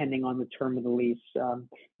rent, depending on the term of the lease.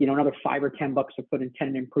 Another $5 or $10 a foot in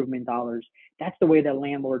tenant improvement dollars. That's the way that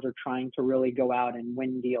landlords are trying to really go out and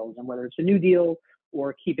win deals. And whether it's a new deal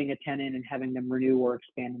or keeping a tenant and having them renew or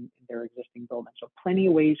expand in their existing building. So plenty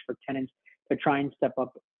of ways for tenants to try and step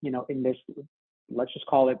up, in this, let's just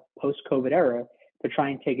call it post-COVID era, to try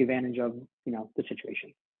and take advantage of, the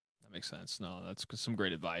situation. Makes sense. No, that's some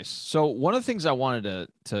great advice. So one of the things I wanted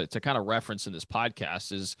to kind of reference in this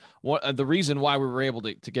podcast is the reason why we were able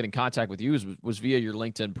to get in contact with you was via your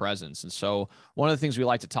LinkedIn presence. And so one of the things we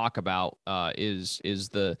like to talk about is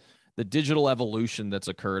the digital evolution that's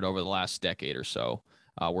occurred over the last decade or so,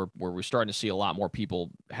 where we're starting to see a lot more people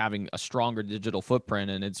having a stronger digital footprint,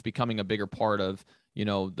 and it's becoming a bigger part of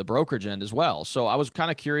the brokerage end as well. So I was kind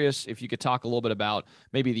of curious if you could talk a little bit about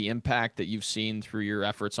maybe the impact that you've seen through your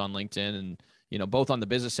efforts on LinkedIn and, both on the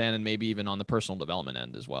business end and maybe even on the personal development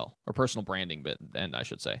end as well, or personal branding end, I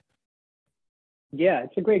should say. Yeah,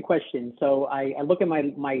 it's a great question. So I look at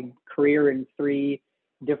my career in three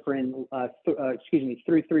different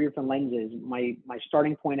lenses. My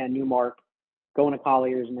starting point at Newmark, going to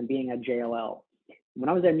Colliers, and then being at JLL. When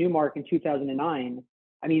I was at Newmark in 2009,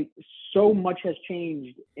 I mean, so much has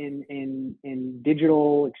changed in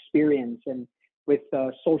digital experience and with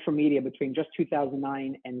social media between just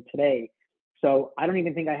 2009 and today. So I don't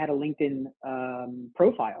even think I had a LinkedIn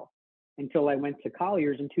profile until I went to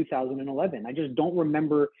Colliers in 2011. I just don't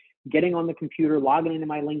remember getting on the computer, logging into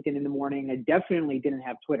my LinkedIn in the morning. I definitely didn't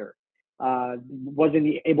have Twitter. It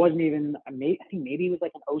wasn't even, I think maybe it was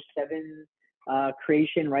like an 07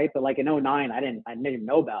 creation, right? But like in 09, I didn't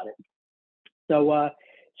know about it.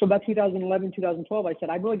 So about 2011, 2012, I said,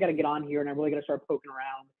 I really got to get on here and I really got to start poking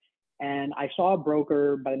around. And I saw a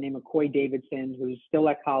broker by the name of Coy Davidson, who's still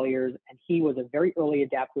at Colliers, and he was a very early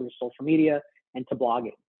adapter to social media and to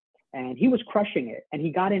blogging. And he was crushing it. And he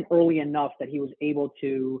got in early enough that he was able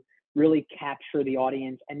to really capture the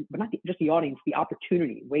audience, but not just the audience, the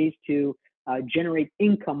opportunity, ways to generate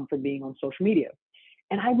income from being on social media.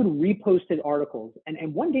 And I would repost his articles.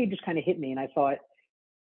 And one day it just kind of hit me, and I thought,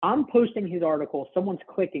 I'm posting his article, someone's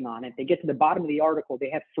clicking on it, they get to the bottom of the article, they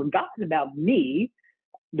have forgotten about me,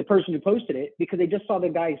 the person who posted it, because they just saw the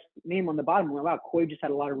guy's name on the bottom and went, wow, Coy just had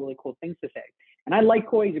a lot of really cool things to say. And I like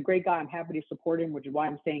Coy, he's a great guy, I'm happy to support him, which is why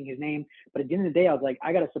I'm saying his name. But at the end of the day, I was like,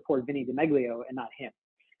 I got to support Vinny DiMeglio and not him.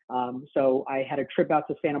 So I had a trip out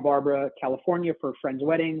to Santa Barbara, California for a friend's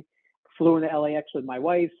wedding, flew into LAX with my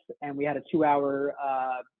wife, and we had a 2-hour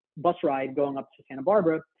bus ride going up to Santa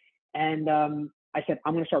Barbara. And I said,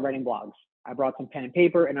 I'm going to start writing blogs. I brought some pen and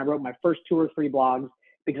paper, and I wrote my first 2 or 3 blogs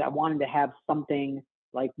because I wanted to have something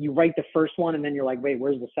like you write the first one and then you're like, wait,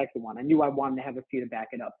 where's the second one? I knew I wanted to have a few to back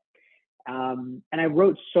it up. And I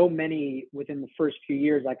wrote so many within the first few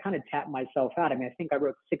years, I kind of tapped myself out. I mean, I think I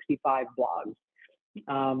wrote 65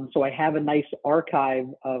 blogs. So I have a nice archive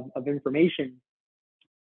of information.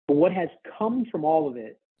 But what has come from all of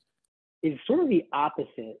it is sort of the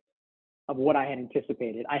opposite of what I had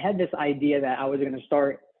anticipated. I had this idea that I was going to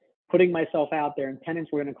start putting myself out there and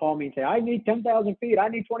tenants were going to call me and say, I need 10,000 feet. I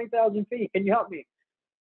need 20,000 feet. Can you help me?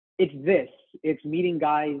 It's meeting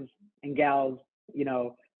guys and gals, you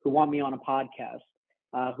know, who want me on a podcast,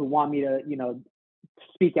 who want me to, you know,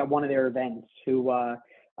 speak at one of their events, who,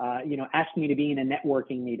 you know, ask me to be in a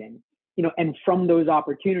networking meeting, you know, and from those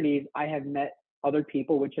opportunities, I have met other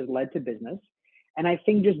people, which has led to business. And I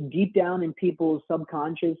think just deep down in people's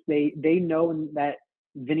subconscious, they know that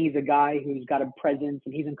Vinny's a guy who's got a presence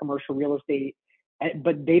and he's in commercial real estate,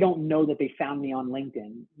 but they don't know that they found me on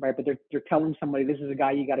LinkedIn, right? But they're telling somebody, this is a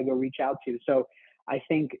guy you got to go reach out to. So I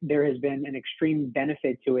think there has been an extreme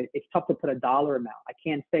benefit to it. It's tough to put a dollar amount. I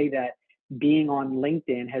can't say that being on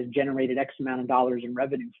LinkedIn has generated X amount of dollars in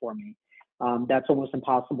revenue for me. That's almost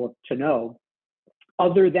impossible to know,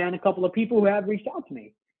 other than a couple of people who have reached out to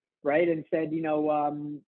me, right? And said, you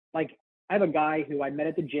know, like I have a guy who I met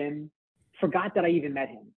at the gym, forgot that I even met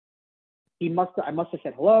him. I must have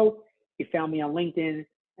said hello. He found me on LinkedIn,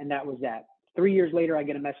 and that was that. 3 years later, I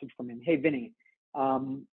get a message from him. Hey, Vinny,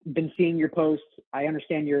 been seeing your posts. I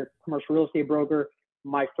understand you're a commercial real estate broker.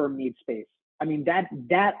 My firm needs space. I mean,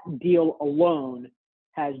 that deal alone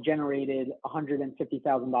has generated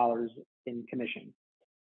 $150,000 in commission.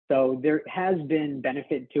 So there has been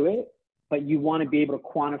benefit to it, but you want to be able to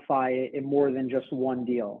quantify it in more than just one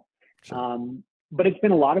deal. Sure. But it's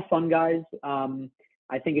been a lot of fun, guys.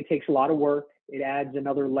 I think it takes a lot of work. It adds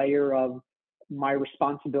another layer of my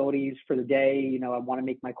responsibilities for the day. You know, I want to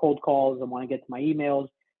make my cold calls. I want to get to my emails,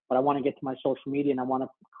 but I want to get to my social media and I want to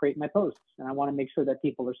create my posts and I want to make sure that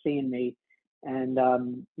people are seeing me and,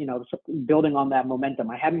 you know, so building on that momentum.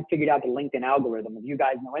 I haven't figured out the LinkedIn algorithm, if you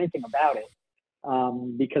guys know anything about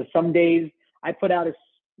it, because some days I put out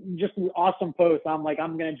just an awesome post. I'm like,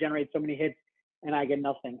 I'm going to generate so many hits and I get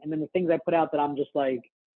nothing. And then the things I put out that I'm just like,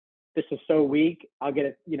 this is so weak, I'll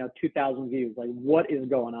get, 2,000 views. Like, what is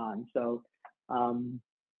going on? So,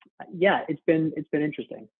 yeah, it's been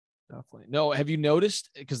interesting. Definitely. No, have you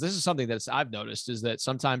noticed, because this is something that I've noticed, is that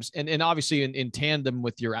sometimes, and obviously in tandem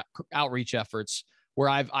with your outreach efforts, where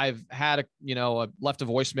I've had left a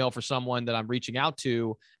voicemail for someone that I'm reaching out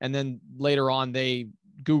to, and then later on they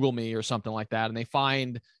Google me or something like that, and they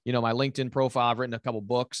find, my LinkedIn profile. I've written a couple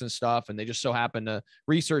books and stuff, and they just so happen to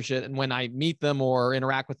research it. And when I meet them or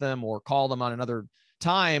interact with them or call them on another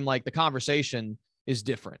time, like the conversation is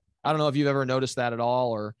different. I don't know if you've ever noticed that at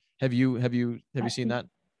all, or have you seen that?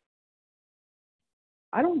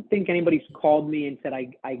 I don't think anybody's called me and said,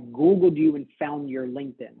 I Googled you and found your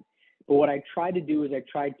LinkedIn. But what I try to do is I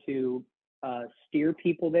try to steer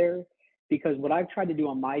people there, because what I've tried to do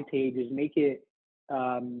on my page is make it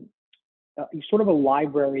sort of a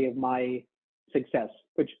library of my success,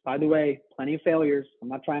 which, by the way, plenty of failures. I'm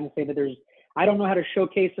not trying to say that I don't know how to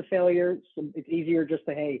showcase a failure. So it's easier just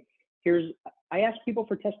to, hey, I ask people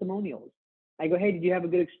for testimonials. I go, hey, did you have a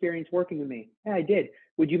good experience working with me? Yeah, I did.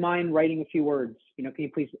 Would you mind writing a few words? Can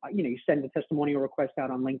you please, you send a testimonial request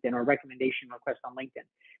out on LinkedIn or a recommendation request on LinkedIn.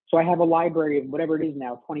 So I have a library of whatever it is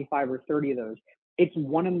now, 25 or 30 of those. It's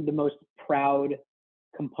one of the most proud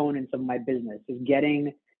components of my business, is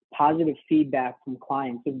getting positive feedback from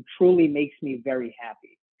clients. It truly makes me very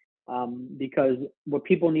happy, because what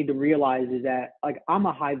people need to realize is that, like, I'm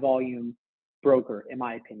a high volume broker, in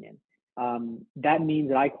my opinion. That means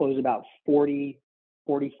that I close about 40,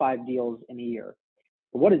 45 deals in a year.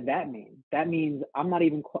 But what does that mean? That means I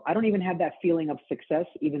don't even have that feeling of success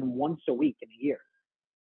even once a week in a year.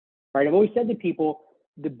 Right? I've always said to people,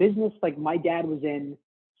 the business like my dad was in,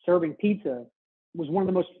 serving pizza, was one of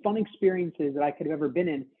the most fun experiences that I could have ever been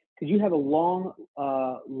in, because you have a long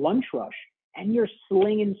lunch rush. and you're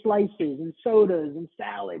slinging slices and sodas and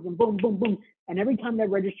salads and boom, boom, boom. And every time that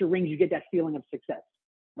register rings, you get that feeling of success,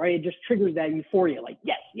 right? It just triggers that euphoria, like,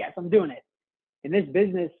 yes, yes, I'm doing it. In this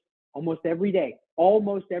business, almost every day,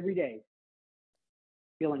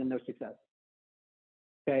 feeling of no success.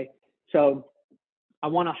 Okay. So I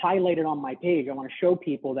want to highlight it on my page. I want to show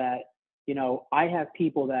people that, you know, I have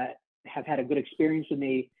people that have had a good experience with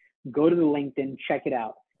me. Go to the LinkedIn, check it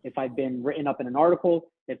out. If I've been written up in an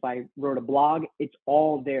article, if I wrote a blog, it's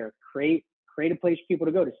all there. Create a place for people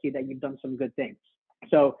to go to see that you've done some good things.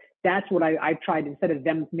 So that's what I've tried. Instead of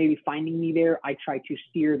them maybe finding me there, I try to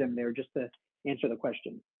steer them there just to answer the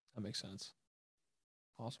question. That makes sense.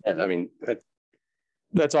 Awesome. I mean,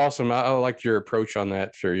 that's awesome. I like your approach on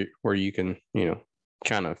that, for where you can, you know,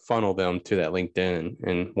 kind of funnel them to that LinkedIn,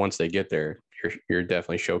 and once they get there, you're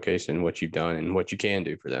definitely showcasing what you've done and what you can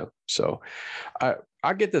do for them. So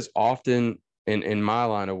I get this often in my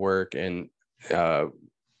line of work, and it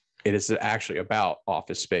is actually about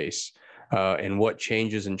office space and what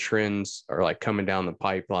changes and trends are like coming down the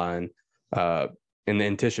pipeline in the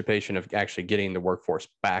anticipation of actually getting the workforce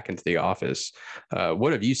back into the office.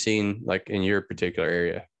 What have you seen like in your particular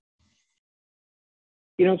area?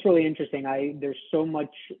 You know, it's really interesting. There's so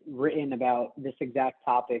much written about this exact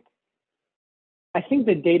topic. I think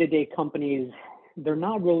the day-to-day companies, they're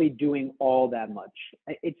not really doing all that much.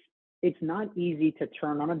 It's not easy to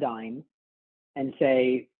turn on a dime and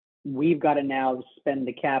say, we've got to now spend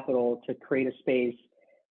the capital to create a space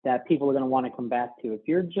that people are going to want to come back to. If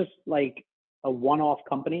you're just like a one-off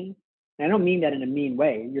company, and I don't mean that in a mean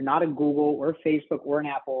way, you're not a Google or a Facebook or an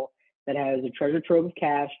Apple that has a treasure trove of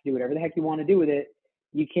cash, do whatever the heck you want to do with it.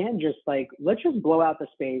 You can't just like, let's just blow out the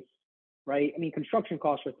space, right? I mean, construction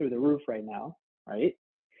costs are through the roof right now, right?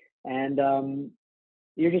 And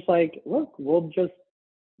you're just like, look, we'll just,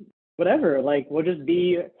 whatever, like we'll just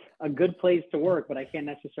be a good place to work, but I can't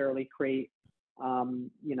necessarily create,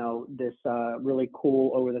 you know, this really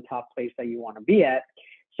cool over the top place that you want to be at.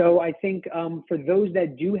 So I think for those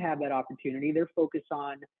that do have that opportunity, they're focused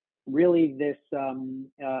on really this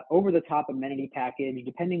over the top amenity package,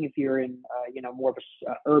 depending if you're in, you know, more of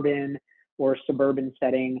a urban or suburban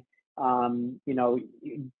setting. You know,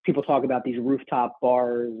 people talk about these rooftop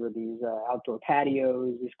bars or these outdoor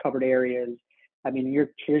patios, these covered areas. I mean, in your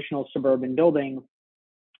traditional suburban building,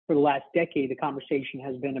 for the last decade, the conversation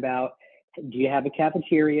has been about, do you have a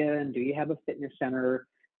cafeteria and do you have a fitness center?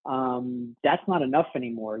 That's not enough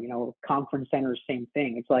anymore. You know, conference centers, same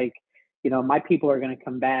thing. It's like, you know, my people are going to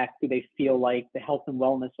come back. Do they feel like the health and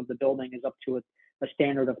wellness of the building is up to a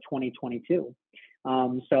standard of 2022?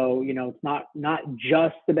 So, you know, it's not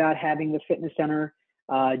just about having the fitness center.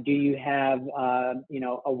 Do you have, you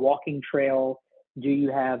know, a walking trail? Do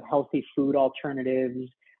you have healthy food alternatives?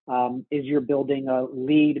 Is your building a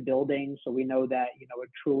LEED building? So we know that, you know, it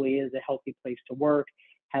truly is a healthy place to work.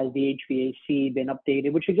 Has the HVAC been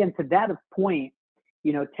updated? Which again, to that point,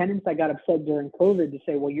 you know, tenants that got upset during COVID to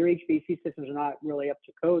say, well, your HVAC systems are not really up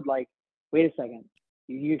to code. Like, wait a second,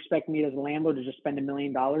 you expect me as a landlord to just spend $1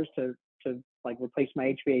 million to like replace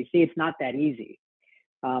my HVAC? It's not that easy.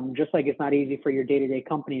 Just like it's not easy for your day-to-day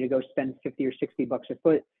company to go spend 50 or 60 bucks a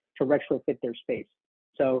foot to retrofit their space.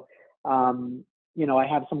 So, you know, I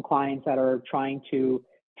have some clients that are trying to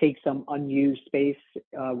take some unused space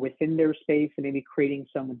within their space and maybe creating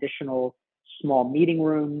some additional small meeting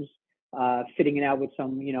rooms, fitting it out with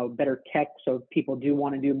some, you know, better tech. So if people do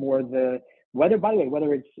want to do more of the, whether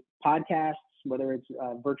it's podcasts, whether it's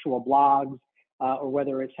virtual blogs, or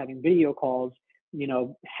whether it's having video calls, you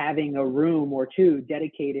know, having a room or two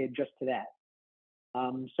dedicated just to that.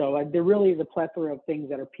 So there really is a plethora of things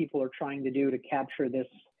that people are trying to do to capture this,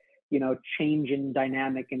 you know, change in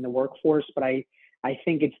dynamic in the workforce. But I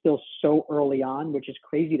think it's still so early on, which is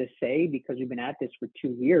crazy to say because we've been at this for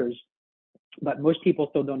 2 years, but most people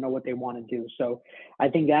still don't know what they want to do. So I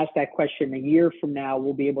think to ask that question a year from now,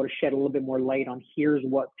 we'll be able to shed a little bit more light on here's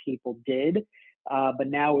what people did. But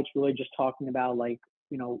now it's really just talking about like,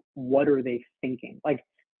 you know, what are they thinking? Like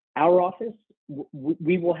our office,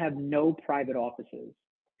 we will have no private offices.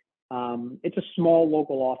 It's a small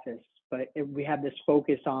local office, but we have this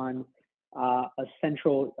focus on a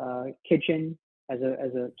central kitchen as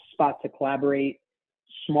a spot to collaborate,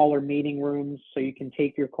 smaller meeting rooms so you can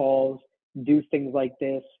take your calls, do things like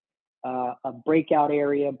this, a breakout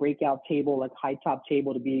area, breakout table, like high top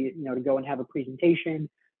table to be, you know, to go and have a presentation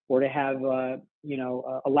or to have, you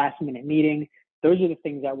know, a last minute meeting. Those are the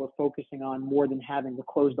things that we're focusing on more than having the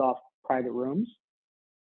closed off private rooms.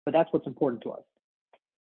 But that's what's important to us.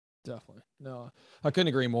 Definitely. No, I couldn't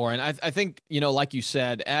agree more. And I think, like you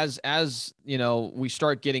said, as we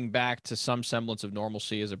start getting back to some semblance of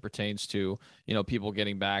normalcy as it pertains to, people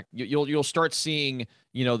getting back, you'll start seeing,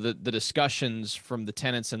 the discussions from the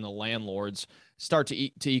tenants and the landlords start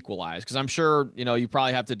to equalize. Cause I'm sure, you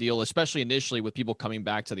probably have to deal, especially initially, with people coming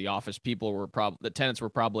back to the office. The tenants were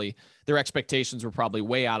probably, their expectations were probably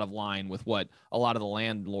way out of line with what a lot of the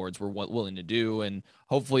landlords were willing to do. And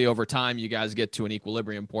hopefully over time, you guys get to an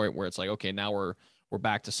equilibrium point where it's like, okay, now we're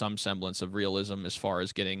back to some semblance of realism as far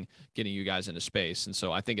as getting you guys into space. And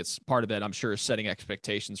so I think it's part of that, I'm sure, is setting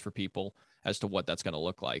expectations for people as to what that's going to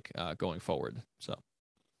look like going forward. So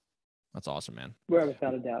that's awesome, man.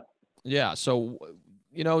 Without a doubt. Yeah. So,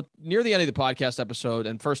 near the end of the podcast episode,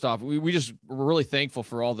 and first off, we're really thankful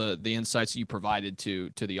for all the insights that you provided to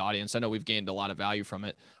the audience. I know we've gained a lot of value from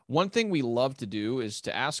it. One thing we love to do is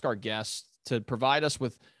to ask our guests to provide us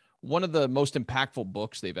with one of the most impactful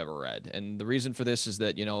books they've ever read. And the reason for this is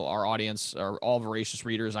that, our audience are all voracious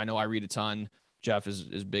readers. I know I read a ton. Jeff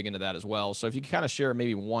is big into that as well. So if you can kind of share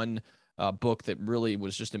maybe one book that really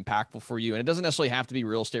was just impactful for you, and it doesn't necessarily have to be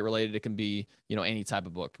real estate related. It can be, any type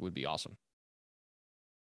of book would be awesome.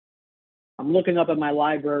 I'm looking up at my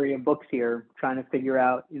library of books here, trying to figure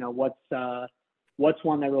out, what's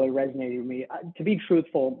one that really resonated with me. To be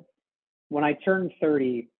truthful, when I turned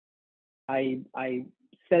 30, I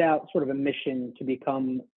set out sort of a mission to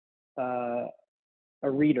become a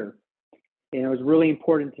reader. And it was really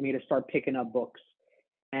important to me to start picking up books.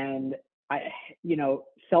 And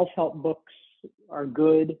self-help books are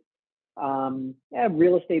good.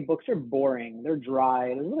 Real estate books are boring. They're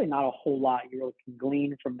dry. There's really not a whole lot you really can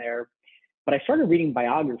glean from there. But I started reading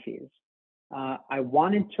biographies. I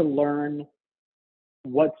wanted to learn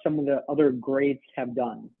what some of the other greats have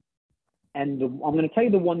done. And I'm going to tell you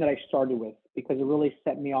the one that I started with because it really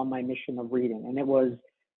set me on my mission of reading. And it was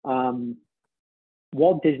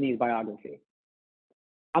Walt Disney's biography.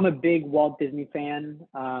 I'm a big Walt Disney fan.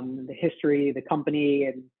 The history, the company,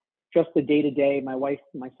 and just the day-to-day. My wife,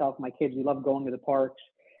 myself, my kids, we love going to the parks.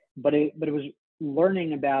 But it was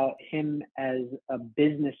learning about him as a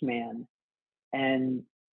businessman and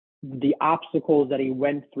the obstacles that he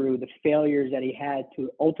went through, the failures that he had to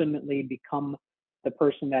ultimately become the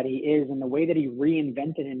person that he is, and the way that he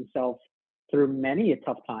reinvented himself through many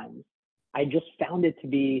tough times. I just found it to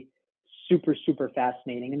be super, super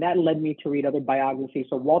fascinating. And that led me to read other biographies.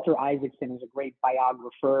 So Walter Isaacson is a great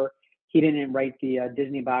biographer. He didn't write the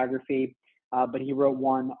Disney biography, but he wrote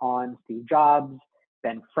one on Steve Jobs,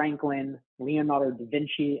 Ben Franklin, Leonardo da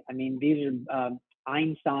Vinci. I mean, these are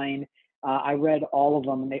Einstein. I read all of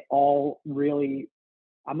them, and they all really,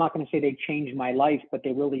 I'm not going to say they changed my life, but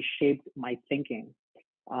they really shaped my thinking.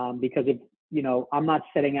 Because if, I'm not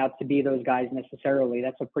setting out to be those guys necessarily.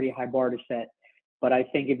 That's a pretty high bar to set. But I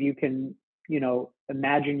think if you can,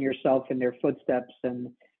 imagine yourself in their footsteps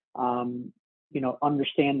and,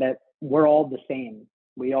 understand that we're all the same.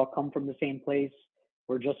 We all come from the same place.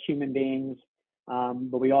 We're just human beings.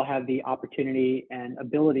 But we all have the opportunity and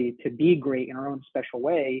ability to be great in our own special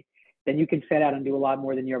way. Then you can set out and do a lot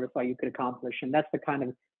more than you ever thought you could accomplish. And that's the kind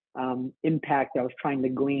of impact I was trying to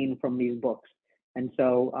glean from these books. And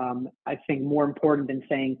so I think more important than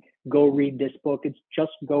saying, go read this book, it's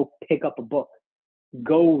just go pick up a book,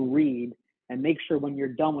 go read, and make sure when you're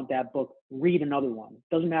done with that book, read another one.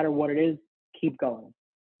 Doesn't matter what it is, keep going.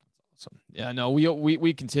 Awesome. Yeah, no,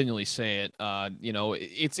 we continually say it.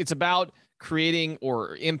 It's about creating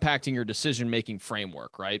or impacting your decision-making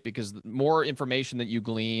framework, right? Because the more information that you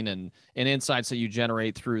glean and insights that you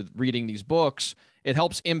generate through reading these books, it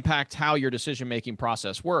helps impact how your decision-making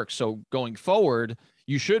process works. So going forward,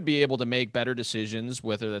 you should be able to make better decisions,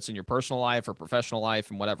 whether that's in your personal life or professional life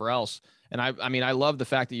and whatever else. And I love the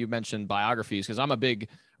fact that you mentioned biographies, because I'm a big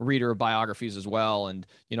reader of biographies as well. And,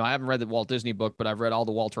 I haven't read the Walt Disney book, but I've read all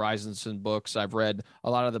the Walter Isaacson books. I've read a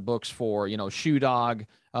lot of the books for, Shoe Dog,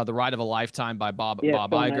 The Ride of a Lifetime by Bob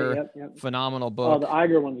Iger. Yep. Phenomenal book. Oh, the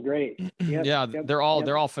Iger one's great. They're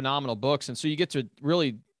all phenomenal books. And so you get to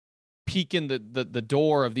really peek in the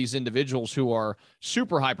door of these individuals who are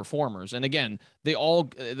super high performers. And again, they all,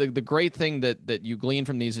 the great thing that you glean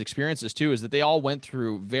from these experiences too, is that they all went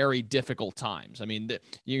through very difficult times. I mean,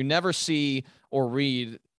 you never see or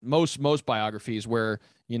read most biographies where,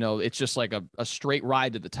 it's just like a straight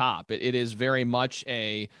ride to the top. It is very much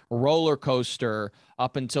a roller coaster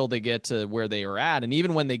up until they get to where they are at. And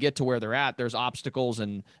even when they get to where they're at, there's obstacles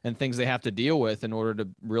and things they have to deal with in order to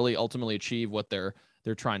really ultimately achieve what they're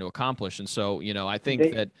trying to accomplish. And so, I think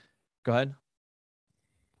go ahead.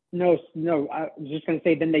 No, I was just going to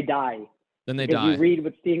say, then they die. Then they because die. You read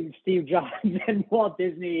with Steve Jobs and Walt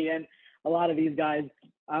Disney and a lot of these guys,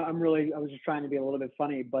 I was just trying to be a little bit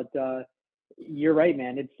funny, but you're right,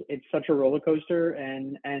 man. It's such a roller coaster,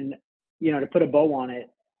 and to put a bow on it,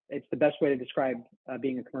 it's the best way to describe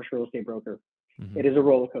being a commercial real estate broker. Mm-hmm. It is a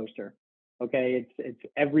roller coaster. Okay, it's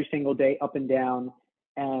every single day up and down,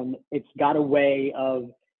 and it's got a way of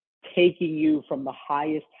taking you from the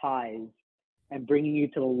highest highs and bringing you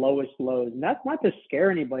to the lowest lows. And that's not to scare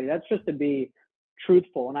anybody. That's just to be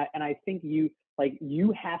truthful. And I think you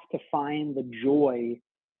have to find the joy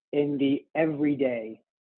in the everyday.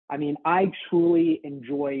 I mean, I truly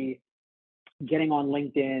enjoy getting on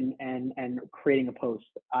LinkedIn and creating a post.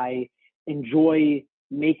 I enjoy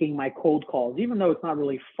making my cold calls, even though it's not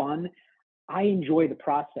really fun. I enjoy the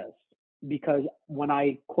process, because when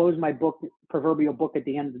I close my proverbial book at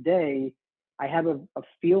the end of the day, I have a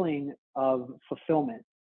feeling of fulfillment,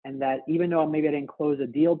 and that even though maybe I didn't close a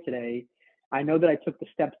deal today, I know that I took the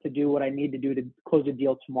steps to do what I need to do to close a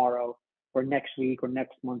deal tomorrow or next week or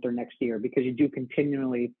next month or next year, because you do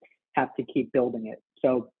continually have to keep building it.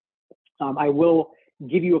 So I will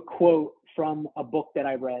give you a quote from a book that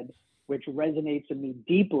I read, which resonates with me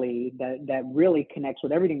deeply, that really connects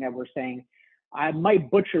with everything that we're saying. I might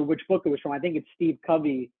butcher which book it was from. I think it's Steve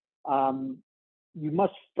Covey. You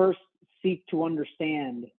must first seek to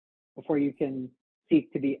understand before you can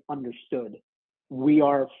seek to be understood. We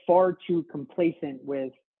are far too complacent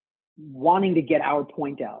with wanting to get our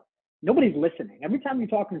point out. Nobody's listening. Every time you're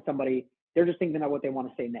talking to somebody, they're just thinking about what they want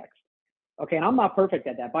to say next. Okay, and I'm not perfect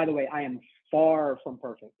at that. By the way, I am far from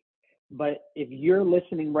perfect. But if you're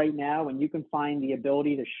listening right now and you can find the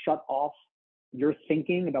ability to shut off your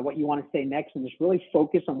thinking about what you want to say next and just really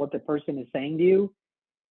focus on what the person is saying to you,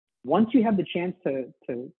 once you have the chance to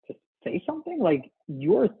say something, like,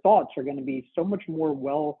 your thoughts are going to be so much more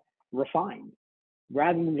well refined,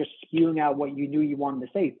 rather than just spewing out what you knew you wanted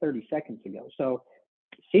to say 30 seconds ago. So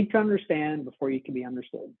seek to understand before you can be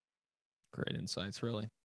understood. Great insights, really.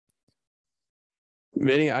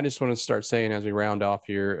 Vinny, I just want to start saying, as we round off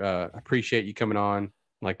here, appreciate you coming on.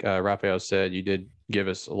 Like Raphael said, you did give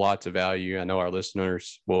us lots of value. I know our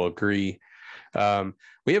listeners will agree.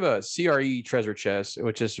 We have a CRE treasure chest,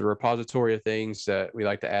 which is a repository of things that we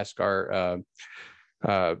like to ask our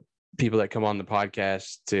people that come on the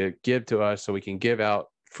podcast to give to us, so we can give out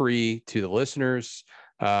free to the listeners.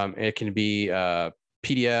 It can be a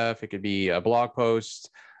PDF, it could be a blog post,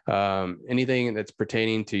 anything that's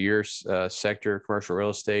pertaining to your sector, commercial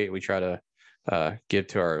real estate. We try to give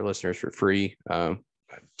to our listeners for free.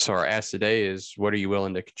 So our ask today is, what are you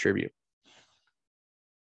willing to contribute?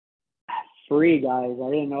 Free, guys. I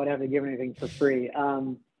didn't know I'd have to give anything for free.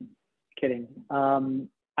 Kidding.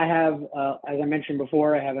 I have, as I mentioned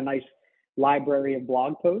before, I have a nice library of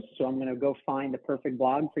blog posts. So I'm going to go find the perfect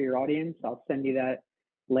blog for your audience. I'll send you that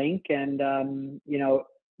link. And,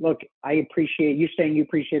 look, I appreciate you saying you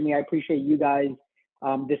appreciate me. I appreciate you guys.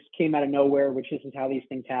 This came out of nowhere, which is how these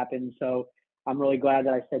things happen. So I'm really glad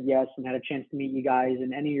that I said yes and had a chance to meet you guys,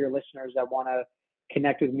 and any of your listeners that want to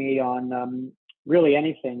connect with me on really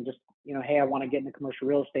anything. Just, hey, I want to get into commercial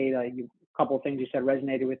real estate. A couple of things you said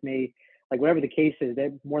resonated with me. Like, whatever the case is,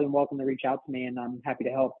 they're more than welcome to reach out to me, and I'm happy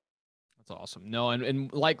to help. That's awesome. No,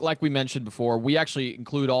 and like we mentioned before, we actually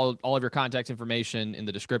include all of your contact information in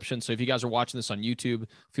the description. So if you guys are watching this on YouTube,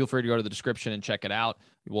 feel free to go to the description and check it out.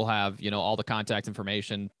 We'll have, all the contact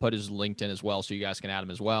information, put his LinkedIn as well, so you guys can add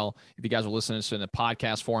him as well. If you guys are listening to this in a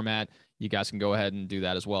podcast format, you guys can go ahead and do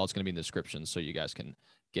that as well. It's going to be in the description, so you guys can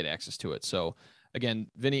get access to it. So again,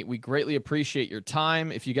 Vinny, we greatly appreciate your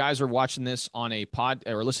time. If you guys are watching this on a pod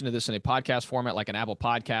or listening to this in a podcast format, like an Apple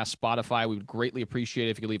Podcast, Spotify, we would greatly appreciate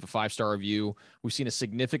it if you could leave a 5-star review. We've seen a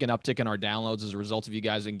significant uptick in our downloads as a result of you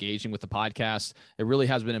guys engaging with the podcast. It really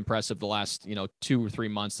has been impressive the last, 2 or 3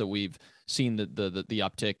 months that we've seen the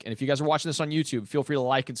uptick. And if you guys are watching this on YouTube, feel free to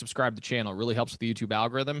like and subscribe to the channel. It really helps with the YouTube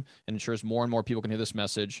algorithm and ensures more and more people can hear this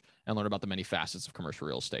message and learn about the many facets of commercial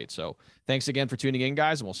real estate. So thanks again for tuning in,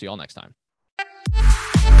 guys, and we'll see you all next time.